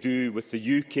everything to do with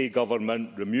the UK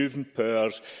government removing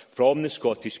powers from the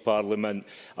Scottish Parliament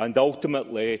and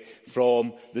ultimately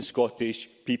from the Scottish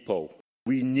people.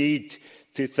 We need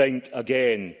to think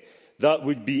again. That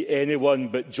would be anyone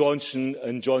but Johnson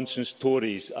and Johnson's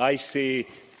Tories. I say,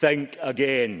 think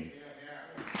again.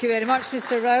 Thank you very much,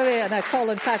 Mr Rowley. And I call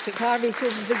on Patrick Harvey to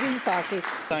open the Green Party.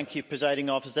 Thank you, Presiding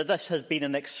Officer. This has been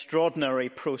an extraordinary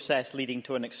process leading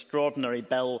to an extraordinary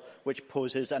bill which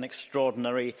poses an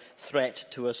extraordinary threat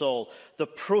to us all. The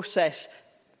process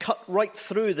cut right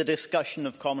through the discussion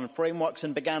of common frameworks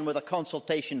and began with a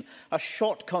consultation, a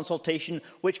short consultation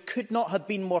which could not have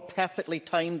been more perfectly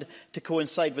timed to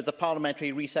coincide with the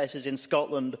parliamentary recesses in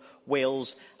Scotland,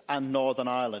 Wales and Northern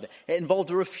Ireland. It involved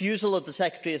a refusal of the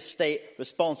Secretary of State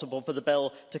responsible for the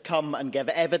bill to come and give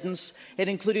evidence. It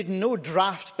included no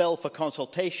draft bill for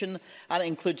consultation, and it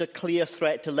includes a clear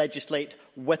threat to legislate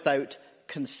without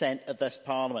consent of this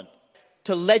Parliament.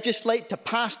 To legislate, to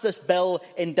pass this bill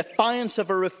in defiance of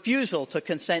a refusal to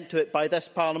consent to it by this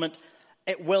Parliament,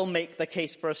 it will make the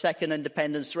case for a second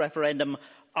independence referendum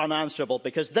unanswerable,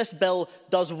 because this bill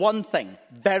does one thing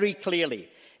very clearly.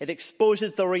 It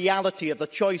exposes the reality of the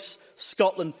choice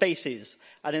Scotland faces,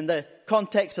 and in the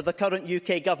context of the current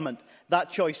UK government,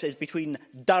 that choice is between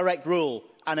direct rule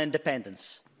and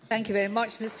independence. Thank you very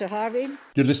much, Mr Harvey.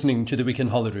 You're listening to The Week in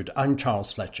Holyrood. I'm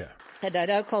Charles Fletcher. And I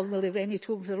now call Willie Rennie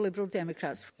to open for the Liberal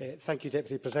Democrats. Thank you,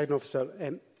 Deputy Presiding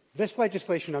Officer. This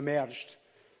legislation emerged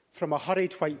from a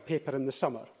hurried white paper in the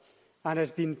summer and has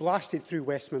been blasted through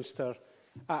Westminster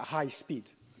at high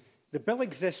speed. The bill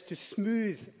exists to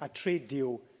smooth a trade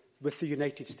deal with the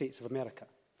United States of America.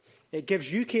 It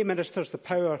gives UK ministers the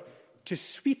power to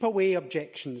sweep away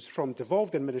objections from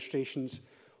devolved administrations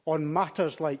on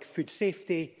matters like food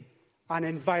safety and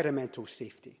environmental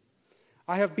safety.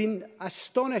 I have been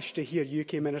astonished to hear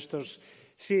UK ministers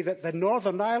say that the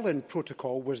Northern Ireland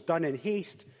Protocol was done in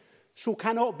haste, so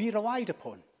cannot be relied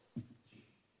upon.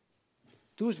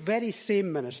 Those very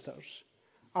same ministers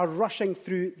are rushing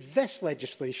through this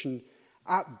legislation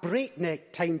at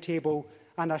breakneck timetable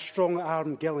and a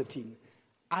strong-arm guillotine,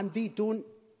 and they don't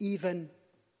even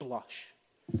blush.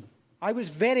 I was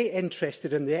very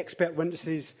interested in the expert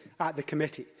witnesses at the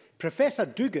committee. Professor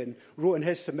Dugan wrote in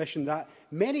his submission that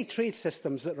many trade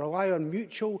systems that rely on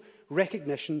mutual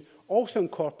recognition also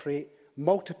incorporate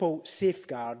multiple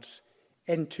safeguards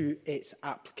into its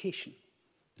application.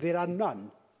 There are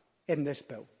none in this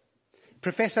bill.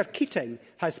 Professor Keating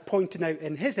has pointed out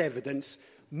in his evidence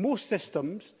most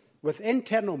systems with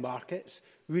internal markets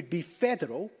would be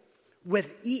federal,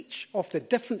 with each of the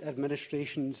different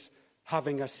administrations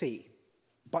having a say.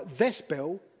 But this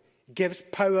bill gives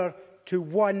power to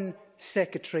one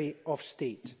Secretary of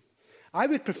State. I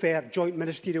would prefer joint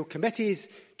ministerial committees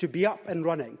to be up and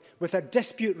running with a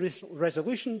dispute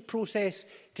resolution process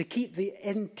to keep the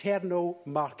internal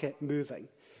market moving.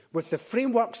 With the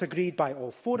frameworks agreed by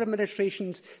all 4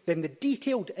 administrations, then the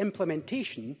detailed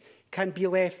implementation can be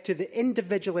left to the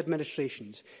individual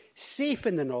administrations, safe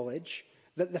in the knowledge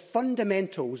that the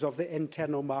fundamentals of the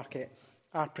internal market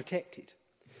are protected.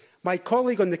 My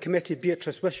colleague on the committee,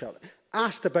 Beatrice Wishart,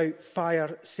 asked about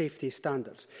fire safety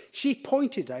standards. She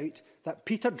pointed out that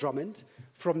Peter Drummond,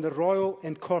 from the Royal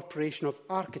Incorporation of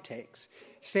Architects,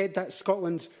 said that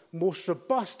Scotland's most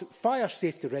robust fire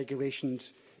safety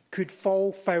regulations could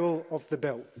fall foul of the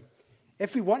bill.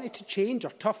 If we wanted to change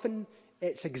or toughen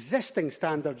its existing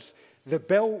standards, the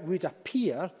bill would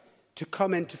appear to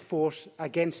come into force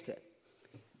against it.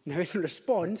 Now, in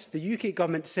response, the UK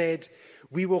Government said,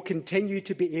 we will continue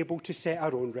to be able to set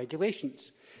our own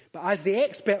regulations. But as the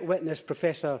expert witness,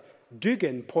 Professor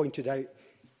Dugan, pointed out,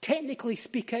 technically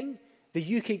speaking,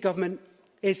 the UK Government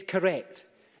is correct,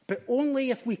 but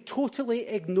only if we totally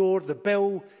ignore the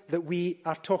bill that we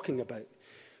are talking about.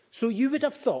 So you would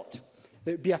have thought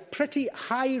that it would be a pretty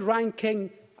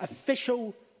high-ranking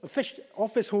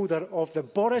office holder of the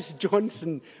Boris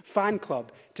Johnson fan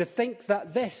club to think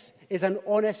that this is an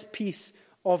honest piece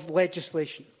of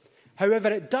legislation. However,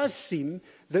 it does seem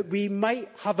that we might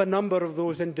have a number of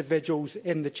those individuals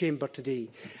in the chamber today.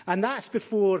 And that's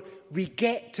before we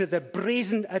get to the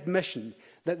brazen admission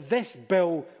that this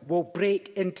bill will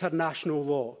break international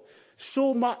law.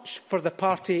 So much for the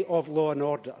party of law and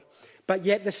order. But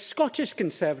yet the Scottish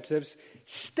Conservatives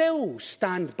still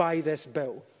stand by this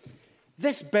bill.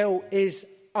 This bill is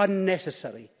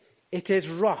unnecessary. It is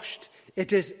rushed.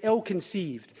 It is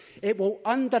ill-conceived. It will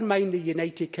undermine the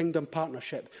United Kingdom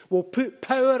partnership, will put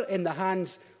power in the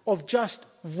hands of just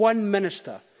one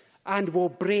minister, and will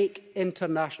break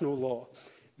international law.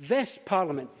 This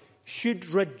Parliament should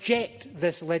reject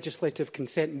this legislative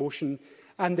consent motion,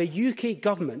 and the UK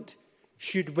Government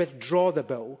should withdraw the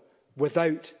bill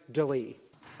without delay.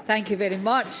 Thank you very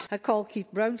much. I call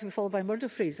Keith Brown to be followed by Murdo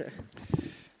Fraser.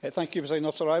 Thank you, President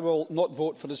Officer. I will not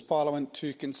vote for this Parliament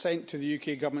to consent to the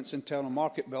UK Government's internal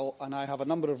market bill, and I have a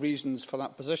number of reasons for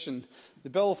that position. The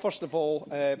bill, first of all,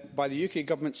 by the UK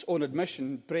Government's own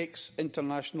admission, breaks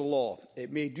international law.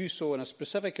 It may do so in a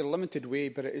specific and limited way,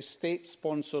 but it is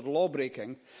state-sponsored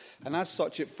law-breaking, and as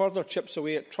such it further chips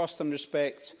away at trust and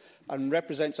respect and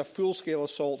represents a full-scale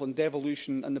assault on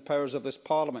devolution and the powers of this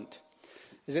Parliament.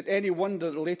 Is it any wonder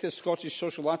that the latest Scottish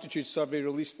Social Attitude Survey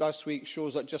released last week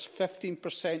shows that just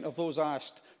 15% of those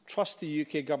asked trust the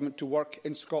UK Government to work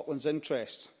in Scotland's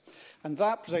interests? And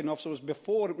that, President Officer, was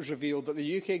before it was revealed that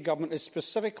the UK Government is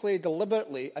specifically,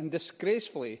 deliberately and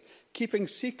disgracefully keeping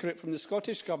secret from the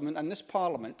Scottish Government and this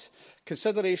Parliament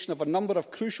consideration of a number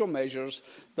of crucial measures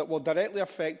that will directly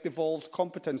affect devolved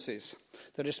competencies.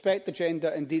 The Respect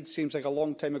agenda indeed seems like a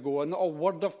long time ago, and not a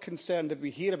word of concern did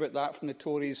we hear about that from the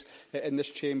Tories in this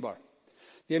chamber.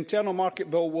 The internal market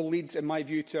bill will lead, in my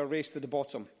view, to a race to the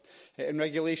bottom in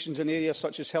regulations in areas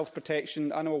such as health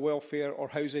protection, animal welfare or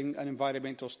housing and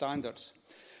environmental standards.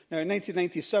 Now, in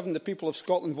 1997, the people of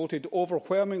Scotland voted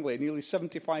overwhelmingly, nearly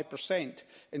 75%,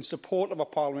 in support of a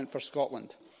Parliament for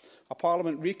Scotland. A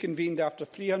Parliament reconvened after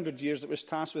 300 years that was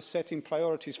tasked with setting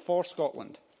priorities for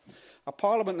Scotland. A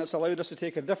Parliament that's allowed us to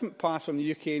take a different path from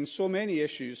the UK in so many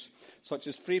issues, such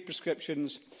as free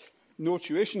prescriptions, no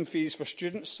tuition fees for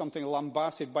students, something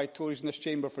lambasted by Tories in this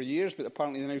chamber for years, but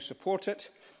apparently they now support it,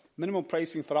 minimum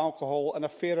pricing for alcohol and a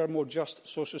fairer, more just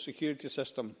social security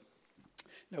system.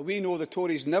 Now, we know the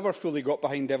Tories never fully got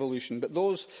behind devolution, but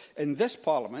those in this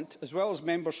Parliament, as well as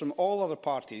members from all other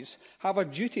parties, have a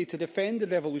duty to defend the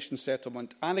devolution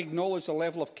settlement and acknowledge the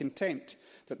level of contempt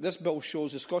that this bill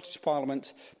shows the Scottish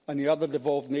Parliament and the other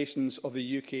devolved nations of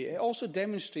the UK. It also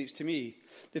demonstrates to me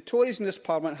the Tories in this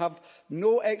Parliament have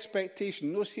no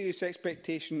serious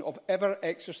expectation of ever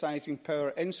exercising power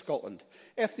in Scotland.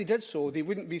 If they did so, they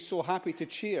wouldn't be so happy to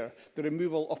cheer the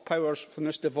removal of powers from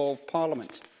this devolved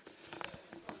Parliament.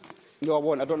 No, I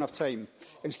won't. I don't have time.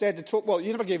 Instead, well,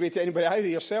 you never gave way to anybody either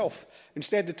yourself.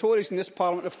 Instead, the Tories in this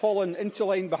Parliament have fallen into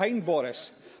line behind Boris.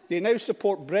 They now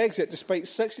support Brexit, despite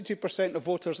 62% of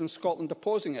voters in Scotland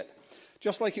opposing it.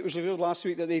 Just like it was revealed last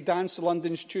week that they danced to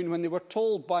London's tune when they were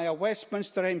told by a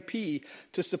Westminster MP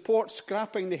to support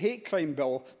scrapping the hate crime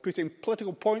bill, putting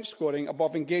political point scoring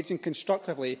above engaging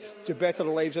constructively to better the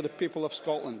lives of the people of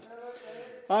Scotland.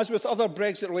 As with other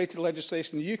Brexit-related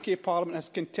legislation, the UK Parliament has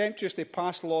contemptuously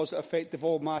passed laws that affect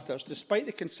devolved matters, despite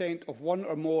the consent of one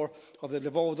or more of the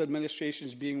devolved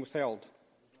administrations being withheld.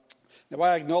 Now,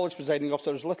 I acknowledge, Presiding Officer,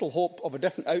 there is little hope of a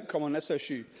different outcome on this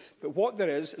issue, but what there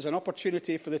is an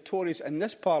opportunity for the Tories in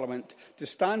this Parliament to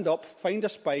stand up, find a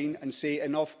spine and say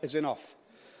enough is enough.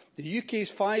 The UK's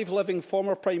 5 living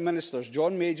former Prime Ministers,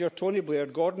 John Major, Tony Blair,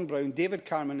 Gordon Brown, David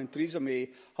Cameron and Theresa May,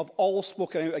 have all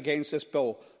spoken out against this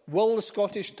bill. Will the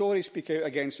Scottish Tories speak out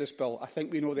against this bill? I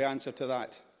think we know the answer to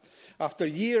that. After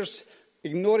years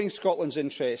ignoring Scotland's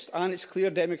interests and its clear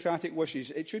democratic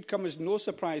wishes, it should come as no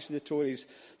surprise to the Tories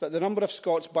that the number of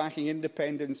Scots backing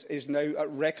independence is now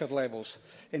at record levels.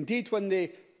 Indeed, when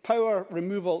the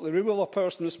removal of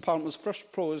powers from this Parliament was first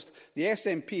proposed, the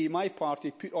SNP, my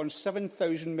party, put on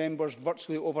 7,000 members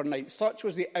virtually overnight. Such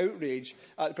was the outrage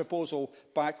at the proposal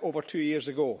back over 2 years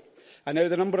ago. And now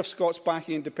the number of Scots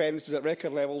backing independence is at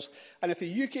record levels. And if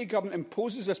the UK Government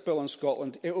imposes this bill on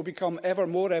Scotland, it will become ever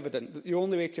more evident that the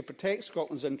only way to protect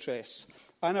Scotland's interests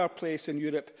and our place in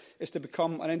Europe is to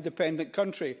become an independent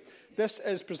country. This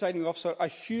is, Presiding Officer, a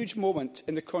huge moment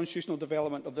in the constitutional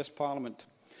development of this Parliament.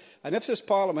 And if this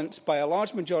Parliament, by a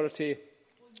large majority,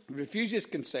 refuses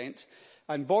consent,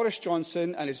 and Boris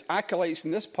Johnson and his acolytes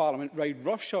in this Parliament ride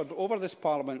roughshod over this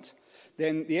Parliament,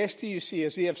 then the STUC,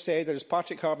 as they have said, and as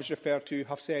Patrick Harvey has referred to,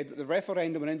 have said that the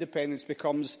referendum on independence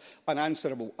becomes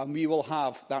unanswerable, and we will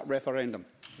have that referendum.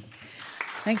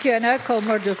 Thank you. I now call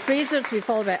Murdo Fraser to be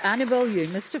followed by Annabel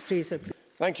Ewing. Mr Fraser, please.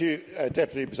 Thank you,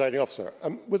 Deputy Presiding Officer.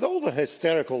 With all the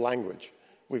hysterical language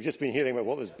we've just been hearing about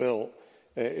what this bill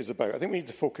is about, I think we need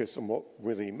to focus on what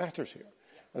really matters here,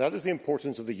 and that is the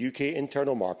importance of the UK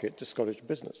internal market to Scottish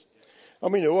business.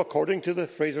 And we know, according to the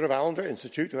Fraser of Allender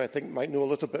Institute, who I think might know a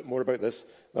little bit more about this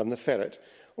than the Ferret,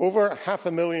 over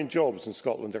 500,000 jobs in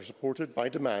Scotland are supported by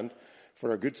demand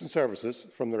for our goods and services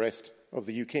from the rest of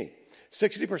the UK.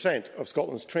 60% of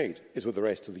Scotland's trade is with the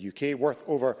rest of the UK, worth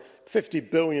over £50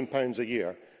 billion a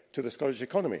year to the Scottish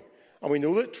economy. And we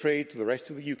know that trade to the rest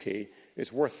of the UK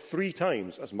is worth 3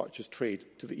 times as much as trade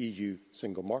to the EU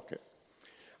single market.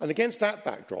 And against that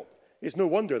backdrop, it's no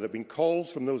wonder there have been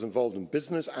calls from those involved in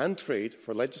business and trade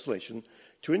for legislation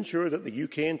to ensure that the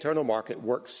UK internal market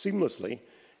works seamlessly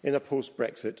in a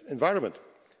post-Brexit environment.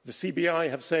 The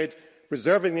CBI have said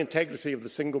preserving the integrity of the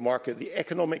single market, the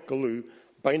economic glue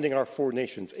binding our 4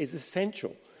 nations, is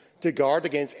essential to guard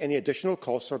against any additional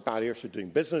costs or barriers to doing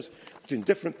business between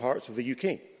different parts of the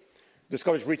UK. The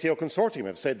Scottish Retail Consortium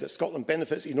have said that Scotland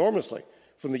benefits enormously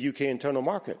from the UK internal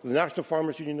market. The National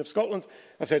Farmers Union of Scotland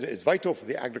have said it is vital for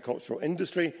the agricultural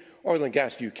industry. Oil and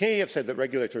Gas UK have said that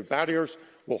regulatory barriers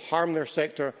will harm their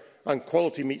sector, and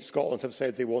Quality Meat Scotland have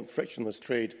said they want frictionless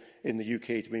trade in the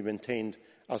UK to be maintained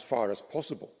as far as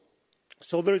possible.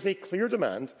 So there is a clear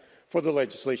demand for the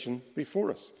legislation before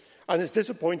us. And it's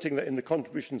disappointing that in the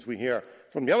contributions we hear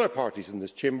from the other parties in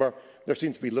this chamber, there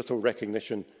seems to be little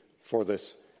recognition for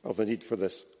this, of the need for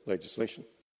this legislation.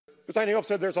 Presiding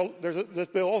Officer, this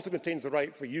bill also contains the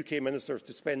right for UK ministers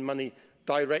to spend money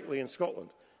directly in Scotland,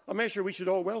 a measure we should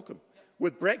all welcome.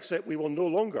 With Brexit, we will no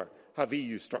longer have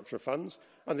EU structure funds,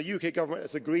 and the UK Government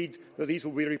has agreed that these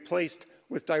will be replaced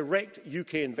with direct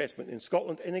UK investment in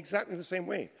Scotland in exactly the same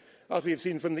way as we have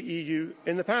seen from the EU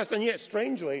in the past. And yet,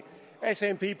 strangely,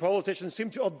 SNP politicians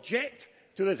seem to object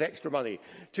to this extra money,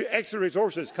 to extra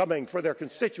resources coming for their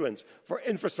constituents, for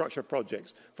infrastructure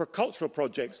projects, for cultural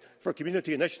projects, for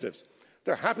community initiatives.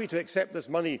 They're happy to accept this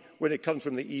money when it comes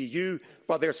from the EU,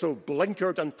 but they're so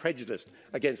blinkered and prejudiced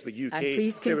against the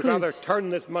UK. They would rather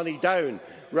turn this money down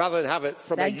rather than have it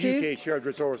from a UK shared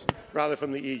resource rather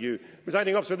from the EU.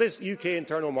 Presiding Officer, this UK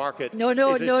internal market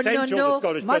is essential to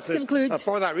Scottish business, and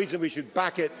for that reason we should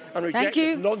back it and reject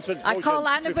this nonsense motion. I call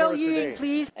Annabel Ewing,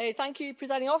 please. Thank you,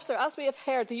 Presiding Officer. As we have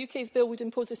heard, the UK's bill would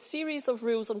impose a series of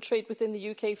rules on trade within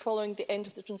the UK following the end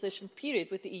of the transition period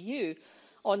with the EU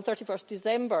on 31st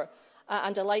December.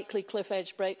 And a likely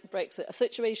cliff-edge Brexit, a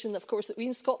situation, of course, that we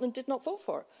in Scotland did not vote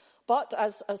for. But,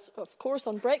 as of course,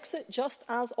 on Brexit, just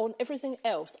as on everything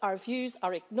else, our views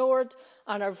are ignored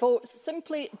and our votes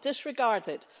simply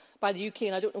disregarded by the UK,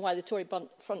 and I don't know why the Tory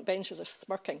front benches are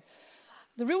smirking.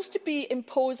 The rules to be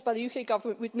imposed by the UK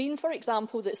Government would mean, for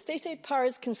example, that state aid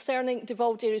powers concerning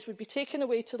devolved areas would be taken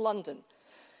away to London,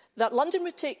 that London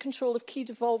would take control of key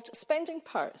devolved spending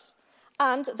powers,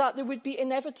 and that there would be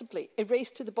inevitably a race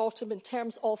to the bottom in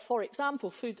terms of, for example,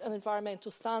 food and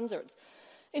environmental standards.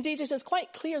 Indeed, it is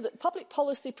quite clear that public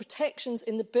policy protections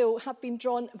in the bill have been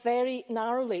drawn very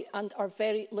narrowly and are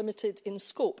very limited in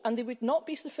scope, and they would not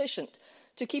be sufficient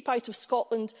to keep out of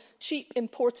Scotland cheap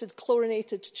imported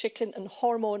chlorinated chicken and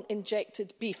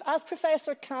hormone-injected beef. As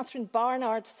Professor Catherine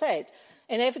Barnard said,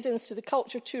 in evidence to the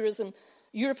Culture, Tourism,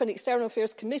 Europe and External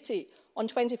Affairs Committee on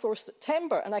 24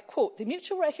 September, and I quote, "The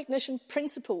mutual recognition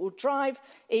principle will drive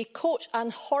a coach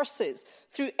and horses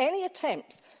through any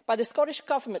attempts by the Scottish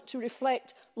Government to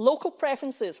reflect local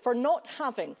preferences for not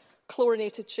having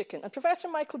chlorinated chicken." And Professor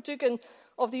Michael Dugan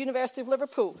of the University of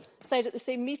Liverpool said at the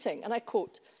same meeting, and I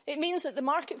quote, "It means that the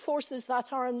market forces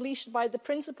that are unleashed by the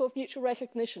principle of mutual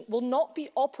recognition will not be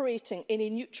operating in a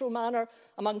neutral manner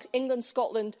among England,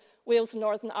 Scotland, Wales and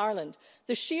Northern Ireland.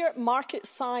 The sheer market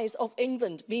size of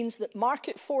England means that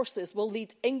market forces will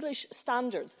lead English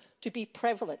standards to be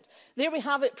prevalent." There we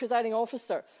have it, Presiding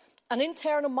Officer. An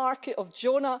internal market of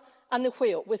Jonah and the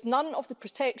whale, with none of the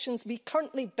protections we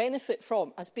currently benefit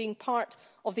from as being part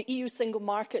of the EU single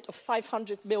market of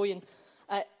 500 million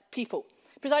people.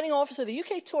 Presiding Officer, the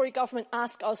UK Tory government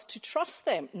asks us to trust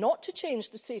them not to change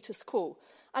the status quo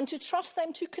and to trust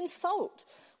them to consult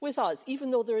with us,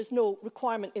 even though there is no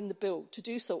requirement in the bill to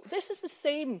do so. This is the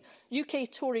same UK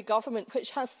Tory government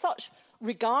which has such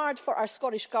regard for our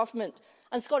Scottish Government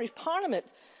and Scottish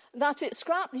Parliament that it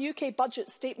scrapped the UK budget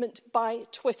statement by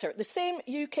Twitter. The same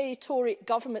UK Tory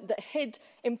government that hid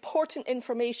important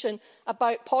information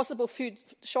about possible food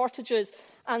shortages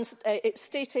and its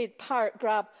state-aid power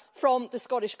grab from the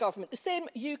Scottish Government. The same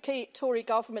UK Tory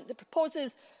government that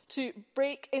proposes to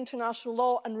break international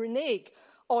law and renege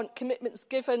on commitments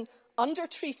given under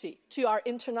treaty to our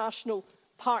international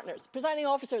partners. Presiding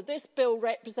Officer, this bill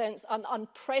represents an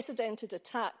unprecedented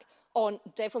attack on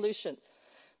devolution.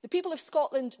 The people of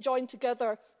Scotland joined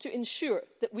together to ensure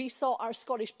that we saw our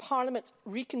Scottish Parliament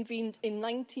reconvened in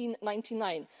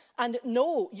 1999, and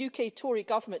no UK Tory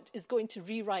government is going to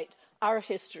rewrite our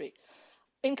history.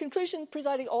 In conclusion,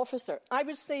 Presiding Officer, I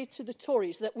would say to the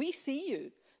Tories that we see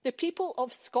you. The people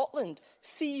of Scotland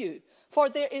see you, for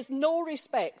there is no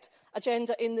respect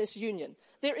agenda in this union.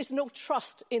 There is no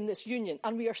trust in this union,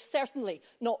 and we are certainly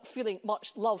not feeling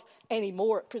much love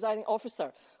anymore, Presiding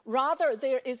Officer. Rather,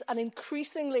 there is an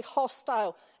increasingly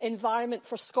hostile environment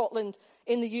for Scotland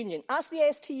in the union. As the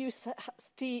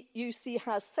STUC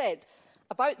has said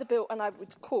about the bill, and I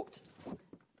would quote,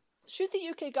 "Should the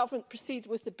UK Government proceed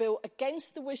with the bill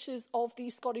against the wishes of the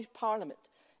Scottish Parliament,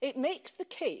 it makes the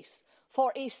case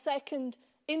for a second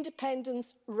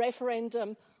independence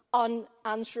referendum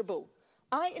unanswerable."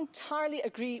 I entirely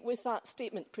agree with that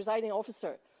statement, Presiding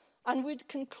Officer, and would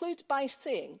conclude by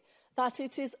saying that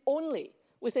it is only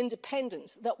with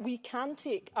independence that we can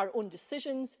take our own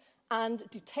decisions and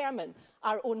determine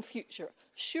our own future.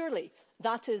 Surely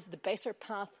that is the better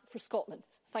path for Scotland.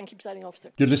 Thank you, Presiding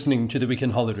Officer. You're listening to The Week in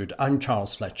Holyrood. I'm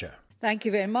Charles Fletcher. Thank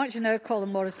you very much. And now Colin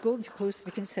Morris Golden to close to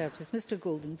the Conservatives. Mr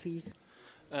Golden, please.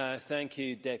 Thank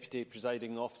you, Deputy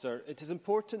Presiding Officer. It is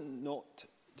important not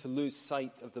to lose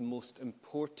sight of the most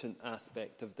important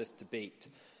aspect of this debate,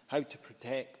 how to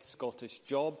protect Scottish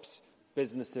jobs,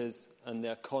 businesses and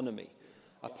the economy,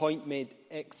 a point made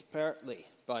expertly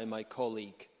by my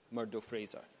colleague Murdo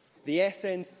Fraser. The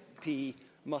SNP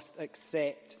must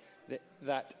accept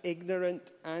that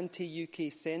ignorant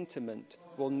anti-UK sentiment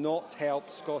will not help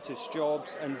Scottish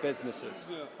jobs and businesses.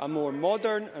 A more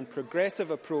modern and progressive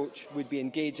approach would be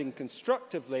engaging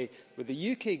constructively with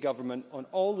the UK Government on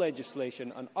all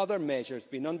legislation and other measures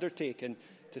being undertaken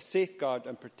to safeguard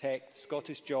and protect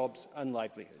Scottish jobs and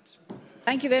livelihoods.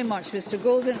 Thank you very much, Mr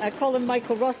Golden. I call on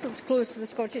Michael Russell to close to the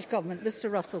Scottish Government.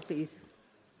 Mr Russell, please.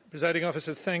 Presiding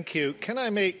Officer, thank you. Can I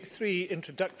make 3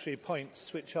 introductory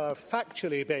points which are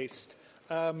factually based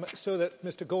so that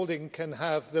Mr Golding can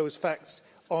have those facts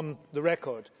on the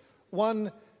record?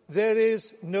 1, there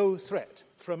is no threat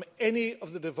from any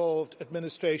of the devolved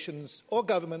administrations or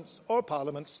governments or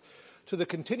parliaments to the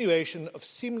continuation of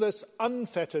seamless,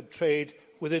 unfettered trade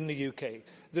within the UK.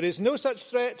 There is no such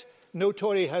threat. No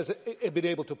Tory has been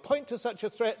able to point to such a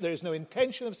threat. There is no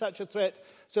intention of such a threat.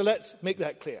 So let's make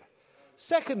that clear.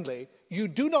 Secondly, you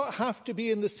do not have to be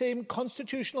in the same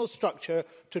constitutional structure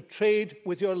to trade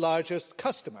with your largest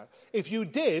customer. If you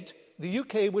did, the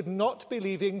UK would not be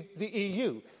leaving the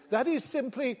EU. That is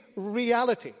simply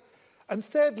reality. And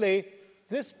thirdly,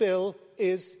 this bill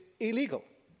is illegal.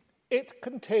 It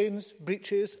contains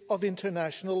breaches of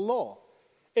international law.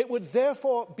 It would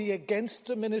therefore be against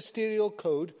the ministerial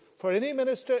code for any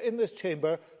minister in this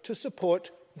chamber to support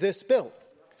this bill.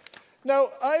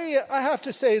 Now, I have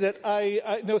to say that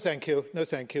no, thank you. No,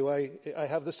 thank you. I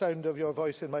have the sound of your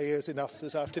voice in my ears enough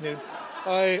this afternoon.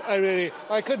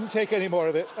 I couldn't take any more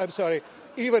of it. I'm sorry.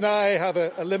 Even I have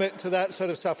a limit to that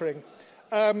sort of suffering.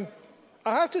 I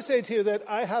have to say to you that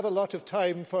I have a lot of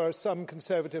time for some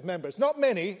Conservative members. Not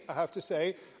many, I have to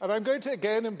say. And I'm going to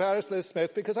again embarrass Liz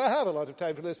Smith because I have a lot of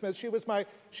time for Liz Smith. She was my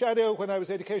shadow when I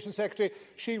was Education Secretary.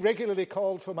 She regularly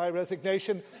called for my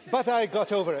resignation, but I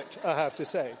got over it, I have to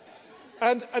say.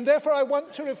 And therefore, I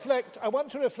want to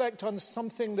reflect on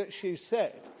something that she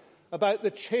said about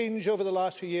the change over the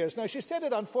last few years. Now, she said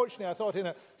it, unfortunately, I thought, in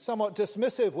a somewhat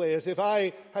dismissive way, as if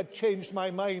I had changed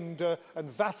my mind and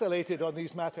vacillated on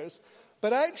these matters.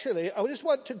 But actually, I just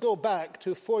want to go back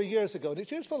to 4 years ago, and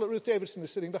it's useful that Ruth Davidson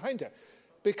is sitting behind her,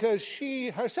 because she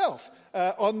herself,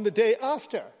 on the day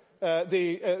after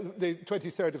the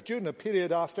 23rd of June, a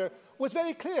period after, was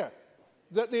very clear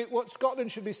that what Scotland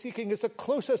should be seeking is the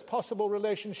closest possible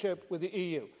relationship with the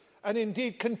EU, and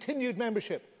indeed continued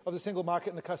membership of the single market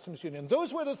and the customs union.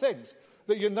 Those were the things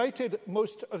that united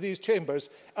most of these chambers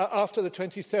after the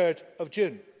 23rd of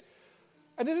June.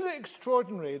 And isn't it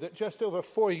extraordinary that just over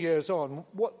 4 years on,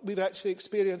 what we've actually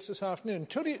experienced this afternoon,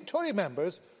 Tory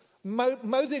members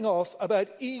mouthing off about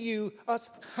us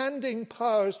handing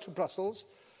powers to Brussels,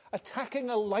 attacking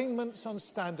alignments on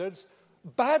standards,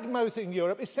 bad-mouthing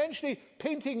Europe, essentially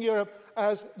painting Europe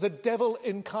as the devil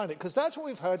incarnate, because that's what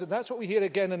we've heard and that's what we hear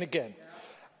again and again.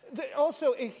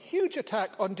 Also, a huge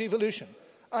attack on devolution,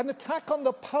 an attack on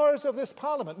the powers of this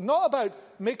Parliament, not about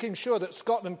making sure that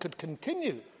Scotland could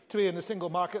continue to be in the single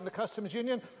market and the customs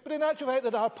union, but in actual fact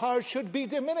that our powers should be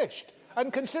diminished.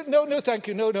 And consider, no, thank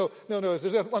you, no. If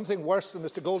there's one thing worse than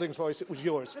Mr. Golding's voice, it was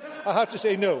yours. I have to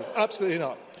say no, absolutely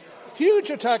not. Huge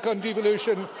attack on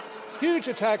devolution, huge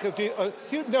attack of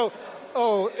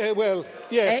well,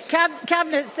 yes.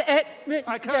 Cabinet...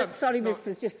 I can't. Sorry, Ms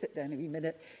Smith, just sit down a wee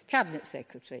minute. Cabinet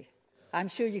Secretary, I'm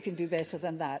sure you can do better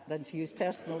than that, than to use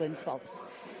personal insults.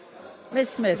 Ms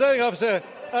Smith. Presiding Officer,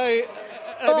 I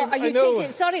know...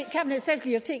 Sorry, Cabinet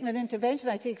Secretary, you're taking an intervention,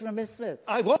 I take, from Ms Smith.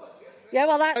 I what? Yeah,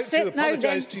 well, that's it now. I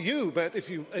apologise to you, but if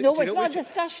you... No, it's not a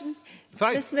discussion.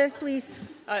 Fine. Ms Smith, please.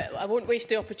 I won't waste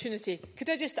the opportunity. Could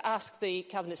I just ask the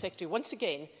Cabinet Secretary once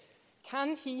again,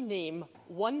 can he name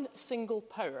one single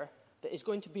power that is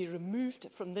going to be removed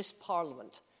from this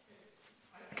Parliament?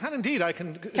 I can indeed. I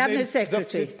can Cabinet name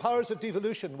Secretary. The powers of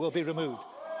devolution will be removed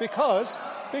because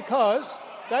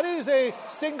that is a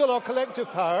single or collective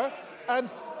power. And,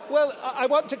 well, I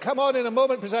want to come on in a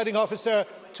moment, Presiding Officer,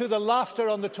 to the laughter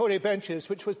on the Tory benches,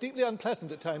 which was deeply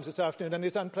unpleasant at times this afternoon and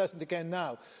is unpleasant again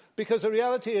now. Because the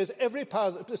reality is every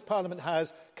power that this Parliament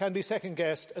has can be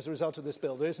second-guessed as a result of this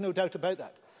bill. There is no doubt about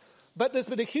that. But there's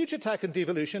been a huge attack on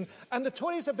devolution, and the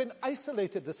Tories have been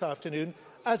isolated this afternoon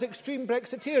as extreme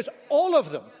Brexiteers. All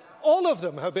of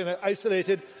them have been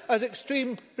isolated as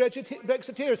extreme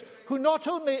Brexiteers who not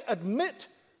only admit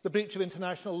the breach of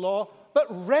international law, but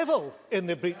revel in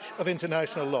the breach of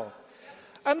international law.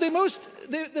 And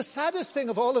the saddest thing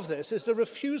of all of this is the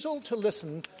refusal to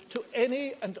listen to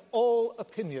any and all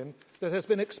opinion that has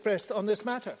been expressed on this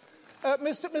matter.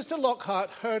 Mr. Lockhart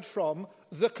heard from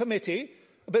the committee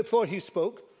before he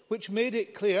spoke, which made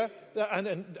it clear,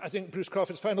 and I think Bruce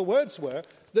Crawford's final words were,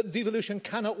 that devolution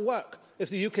cannot work if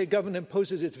the UK government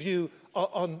imposes its view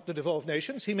on the devolved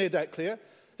nations. He made that clear.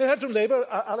 They heard from Labour,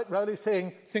 Alec Rowley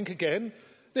saying, think again.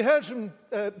 They heard from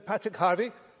Patrick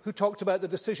Harvey, who talked about the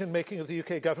decision-making of the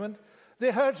UK government.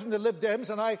 They heard from the Lib Dems,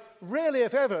 and I rarely,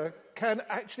 if ever, can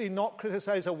actually not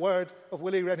criticise a word of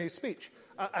Willie Rennie's speech.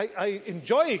 I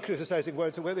enjoy criticising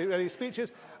words of Willie Rennie's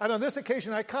speeches, and on this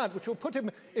occasion I can't, which will put him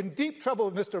in deep trouble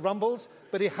with Mr Rumbles,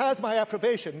 but he has my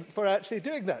approbation for actually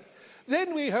doing that.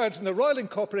 Then we heard from the Royal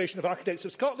Incorporation of Architects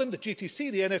of Scotland, the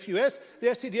GTC, the NFUS, the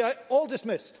SCDI, all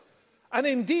dismissed. And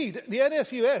indeed, the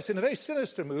NFUS, in a very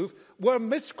sinister move, were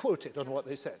misquoted on what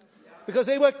they said. Because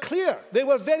they were clear, they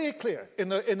were very clear in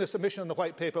the submission on the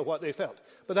White Paper what they felt.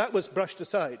 But that was brushed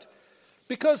aside.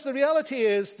 Because the reality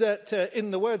is that,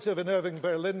 in the words of an Irving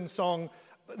Berlin song,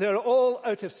 they're all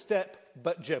out of step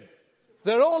but Jim.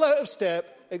 They're all out of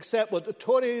step except what the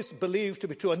Tories believe to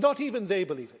be true, and not even they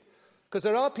believe it. Because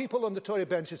there are people on the Tory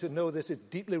benches who know this is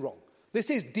deeply wrong. This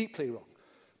is deeply wrong.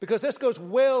 Because this goes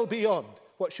well beyond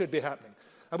what should be happening.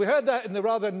 And we heard that in the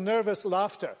rather nervous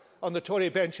laughter on the Tory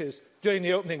benches during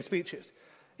the opening speeches.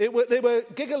 They were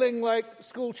giggling like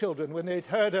school children when they'd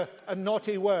heard a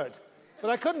naughty word. But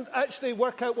I couldn't actually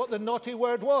work out what the naughty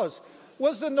word was.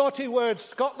 Was the naughty word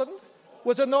Scotland?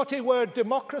 Was the naughty word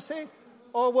democracy?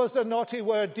 Or was the naughty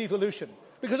word devolution?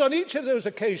 Because on each of those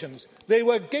occasions, they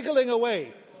were giggling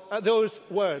away at those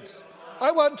words. I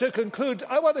want to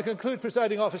conclude,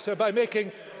 Presiding Officer, by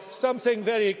making something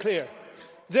very clear.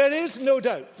 There is no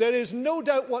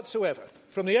doubt whatsoever,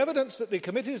 from the evidence that the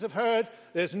committees have heard,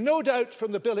 there's no doubt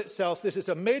from the bill itself, this is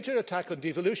a major attack on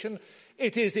devolution.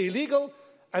 It is illegal.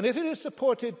 And if it is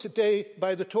supported today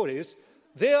by the Tories,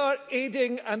 they are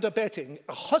aiding and abetting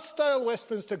a hostile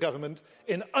Westminster government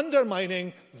in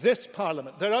undermining this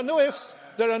Parliament. There are no ifs,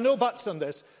 there are no buts on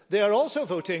this. They are also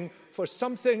voting for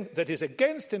something that is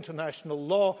against international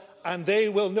law, and they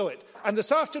will know it. And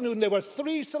this afternoon there were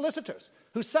 3 solicitors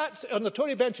who sat on the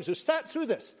Tory benches who sat through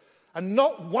this, and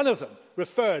not one of them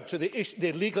referred to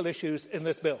the legal issues in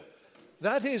this bill.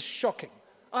 That is shocking.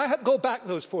 I go back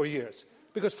those 4 years,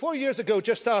 because 4 years ago,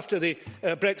 just after the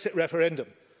Brexit referendum,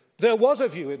 there was a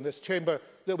view in this chamber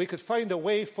that we could find a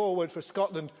way forward for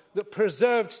Scotland that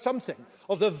preserved something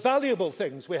of the valuable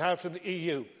things we have from the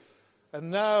EU. And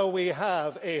now we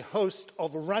have a host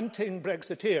of ranting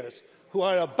Brexiteers who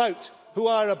are about,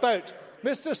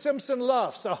 Mr Simpson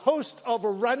laughs, a host of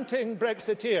ranting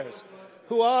Brexiteers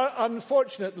who are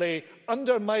unfortunately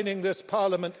undermining this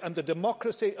Parliament and the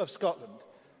democracy of Scotland.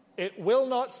 It will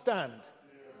not stand.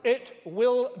 It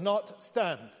will not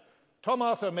stand. Tom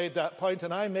Arthur made that point,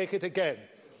 and I make it again.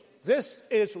 This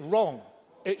is wrong.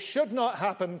 It should not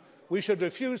happen. We should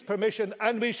refuse permission,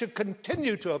 and we should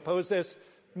continue to oppose this,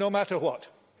 no matter what.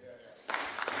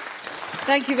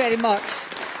 Thank you very much.